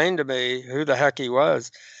explained to me who the heck he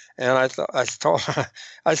was, and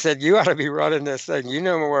I said, you ought to be running this thing. You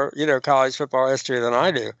know more, college football history than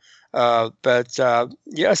I do, but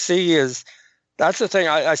USC is. That's the thing.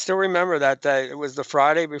 I still remember that day. It was the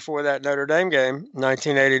Friday before that Notre Dame game,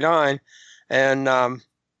 1989, and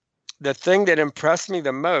the thing that impressed me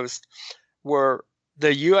the most were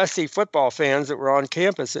the USC football fans that were on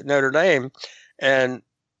campus at Notre Dame, and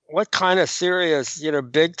what kind of serious,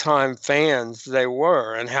 big time fans they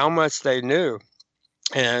were, and how much they knew,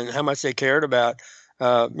 and how much they cared about,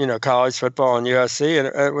 college football and USC. And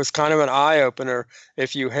it was kind of an eye opener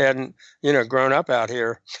if you hadn't, grown up out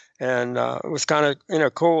here. And it was kind of,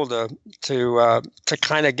 cool to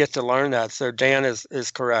kind of get to learn that. So Dan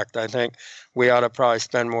is correct. I think we ought to probably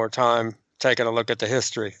spend more time taking a look at the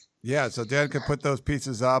history. Yeah, so Dan could put those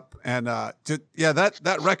pieces up, and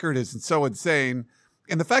that record is so insane,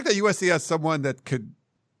 and the fact that USC has someone that could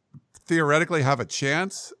theoretically have a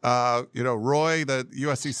chance, Roy, the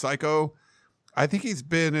USC psycho, I think he's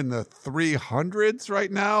been in the 300s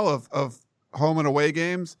right now of home and away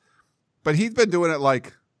games, but he's been doing it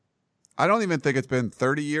like, I don't even think it's been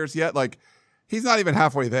 30 years yet. Like, he's not even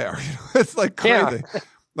halfway there. It's like crazy. Yeah.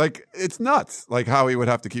 Like, it's nuts, like how he would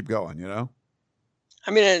have to keep going, I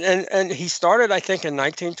mean, and he started, I think, in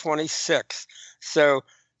 1926. So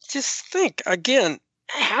just think, again,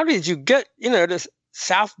 how did you get, to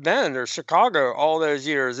South Bend or Chicago all those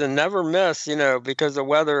years and never miss, because of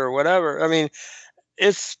weather or whatever? I mean,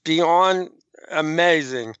 it's beyond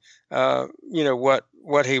amazing,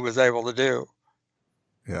 what he was able to do.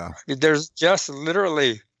 Yeah. There's just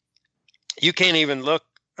literally, you can't even look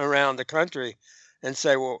around the country and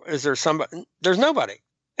say, well, is there somebody? There's nobody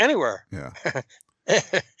anywhere. Yeah.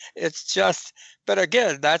 It's just, but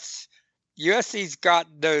again, that's USC's got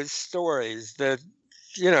those stories that,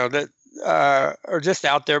 that are just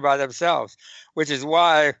out there by themselves, which is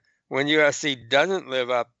why when USC doesn't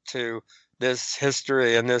live up to this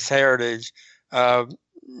history and this heritage,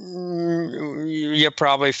 you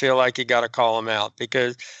probably feel like you got to call them out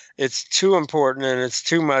because it's too important and it's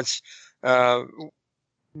too much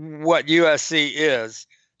what USC is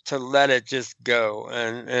to let it just go.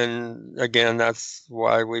 And again, that's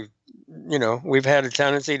why we've had a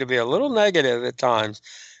tendency to be a little negative at times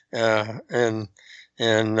in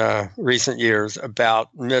recent years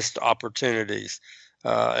about missed opportunities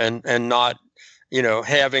and not,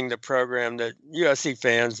 having the program that USC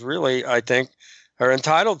fans really, I think, are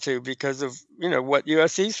entitled to because of, what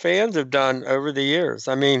USC's fans have done over the years.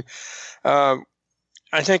 I mean,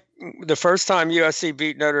 I think the first time USC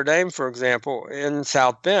beat Notre Dame, for example, in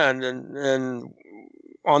South Bend and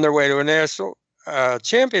on their way to a national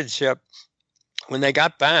championship, when they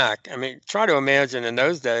got back, I mean, try to imagine in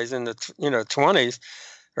those days in the 20s,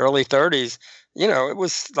 early 30s, it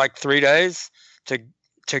was like 3 days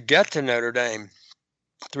to get to Notre Dame,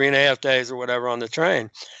 3.5 days or whatever on the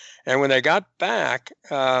train. And when they got back,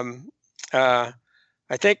 I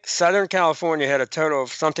think Southern California had a total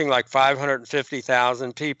of something like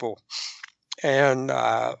 550,000 people. And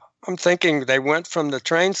I'm thinking they went from the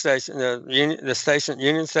train station, the station,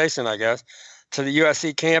 Union Station, I guess, to the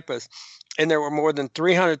USC campus. And there were more than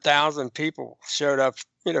 300,000 people showed up,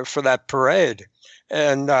 for that parade.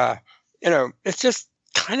 And, it's just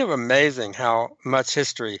kind of amazing how much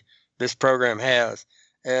history this program has.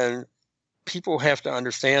 And people have to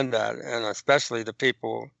understand that, and especially the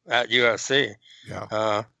people at USC,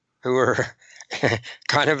 who are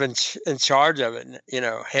kind of in charge of it,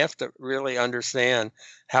 have to really understand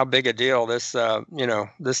how big a deal this,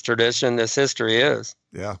 this tradition, this history is.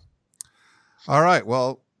 Yeah. All right.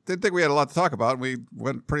 Well, didn't think we had a lot to talk about. We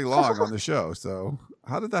went pretty long on the show. So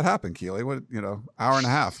how did that happen, Keely? What, hour and a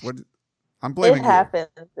half? What? I'm blaming you. It happens.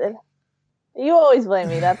 You always blame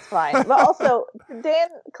me. That's fine. But also, to Dan,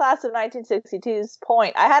 class of 1962's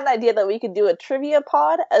point, I had an idea that we could do a trivia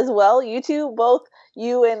pod as well. You two, both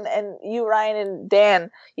you and you, Ryan and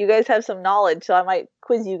Dan, you guys have some knowledge, so I might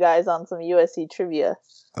quiz you guys on some USC trivia.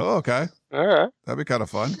 Oh, okay. All right. That'd be kind of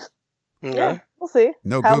fun. Yeah, we'll see.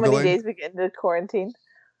 No how Googling. Many days we get into quarantine.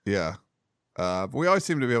 Yeah. But we always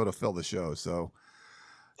seem to be able to fill the show, so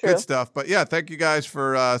True. Good stuff. But yeah, thank you guys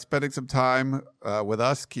for spending some time with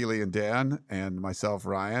us, Keely and Dan, and myself,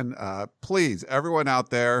 Ryan. Please, everyone out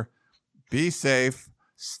there, be safe,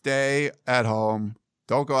 stay at home.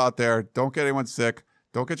 Don't go out there. Don't get anyone sick.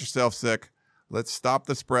 Don't get yourself sick. Let's stop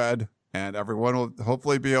the spread. and everyone will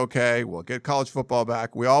hopefully be okay. We'll get college football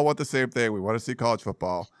back. We all want the same thing. We want to see college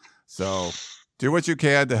football. So do what you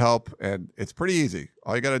can to help, and it's pretty easy.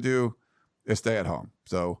 All you got to do is stay at home.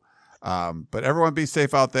 So, but everyone be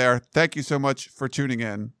safe out there. Thank you so much for tuning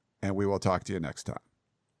in, and we will talk to you next time.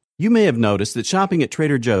 You may have noticed that shopping at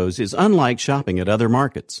Trader Joe's is unlike shopping at other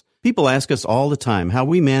markets. People ask us all the time how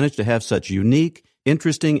we manage to have such unique,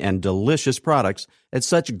 interesting, and delicious products at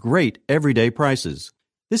such great everyday prices.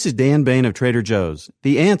 This is Dan Bain of Trader Joe's.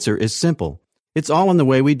 The answer is simple. It's all in the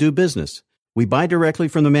way we do business. We buy directly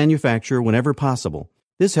from the manufacturer whenever possible.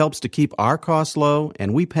 This helps to keep our costs low,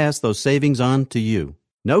 and we pass those savings on to you.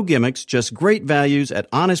 No gimmicks, just great values at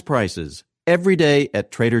honest prices. Every day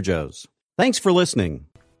at Trader Joe's. Thanks for listening.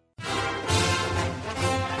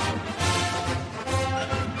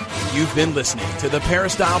 You've been listening to the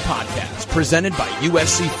Peristyle Podcast, presented by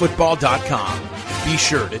USCFootball.com. Be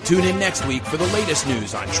sure to tune in next week for the latest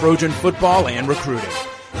news on Trojan football and recruiting.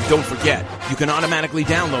 Don't forget, you can automatically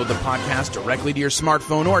download the podcast directly to your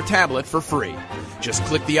smartphone or tablet for free. Just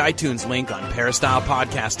click the iTunes link on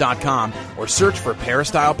peristylepodcast.com or search for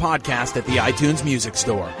Peristyle Podcast at the iTunes Music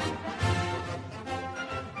Store.